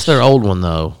 Yes. What's their old one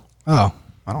though? Oh,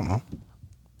 I don't know.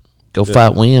 Go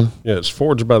fight, win. Yeah, it's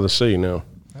Forged by the Sea now.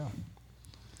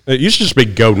 It used to just be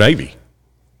Go Navy.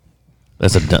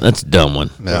 That's a dumb one.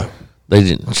 Yeah. They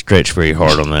didn't stretch very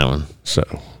hard on that one. So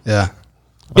Yeah.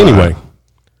 anyway,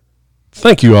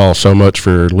 thank you all so much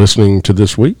for listening to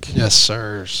this week. Yes,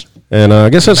 sirs. And I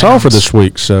guess that's all for this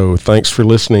week. So thanks for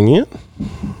listening in.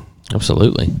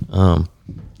 Absolutely.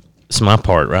 It's my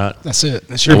part, right? That's it.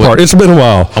 That's Your your part. It's been a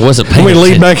while. I wasn't Let paying me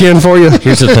lead attention. back in for you.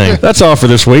 Here's the thing. That's all for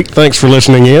this week. Thanks for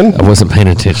listening in. I wasn't paying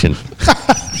attention.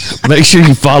 Make sure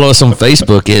you follow us on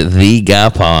Facebook at The Guy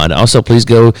Pod. Also, please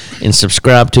go and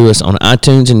subscribe to us on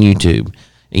iTunes and YouTube.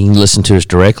 You can listen to us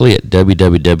directly at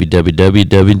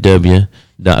www.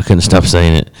 I couldn't stop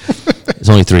saying it. It's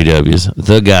only 3 W's.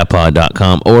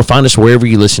 TheGuyPod.com, or find us wherever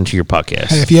you listen to your podcast.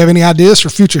 Hey, if you have any ideas for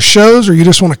future shows or you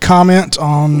just want to comment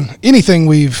on anything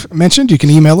we've mentioned, you can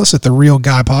email us at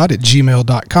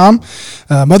therealguypod@gmail.com.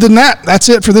 Other than that, that's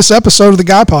it for this episode of The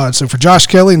Guy Pod. So for Josh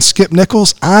Kelly and Skip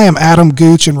Nichols, I am Adam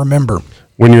Gooch, and remember,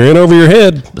 When you're in over your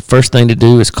head, The first thing to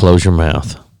do is close your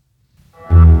mouth.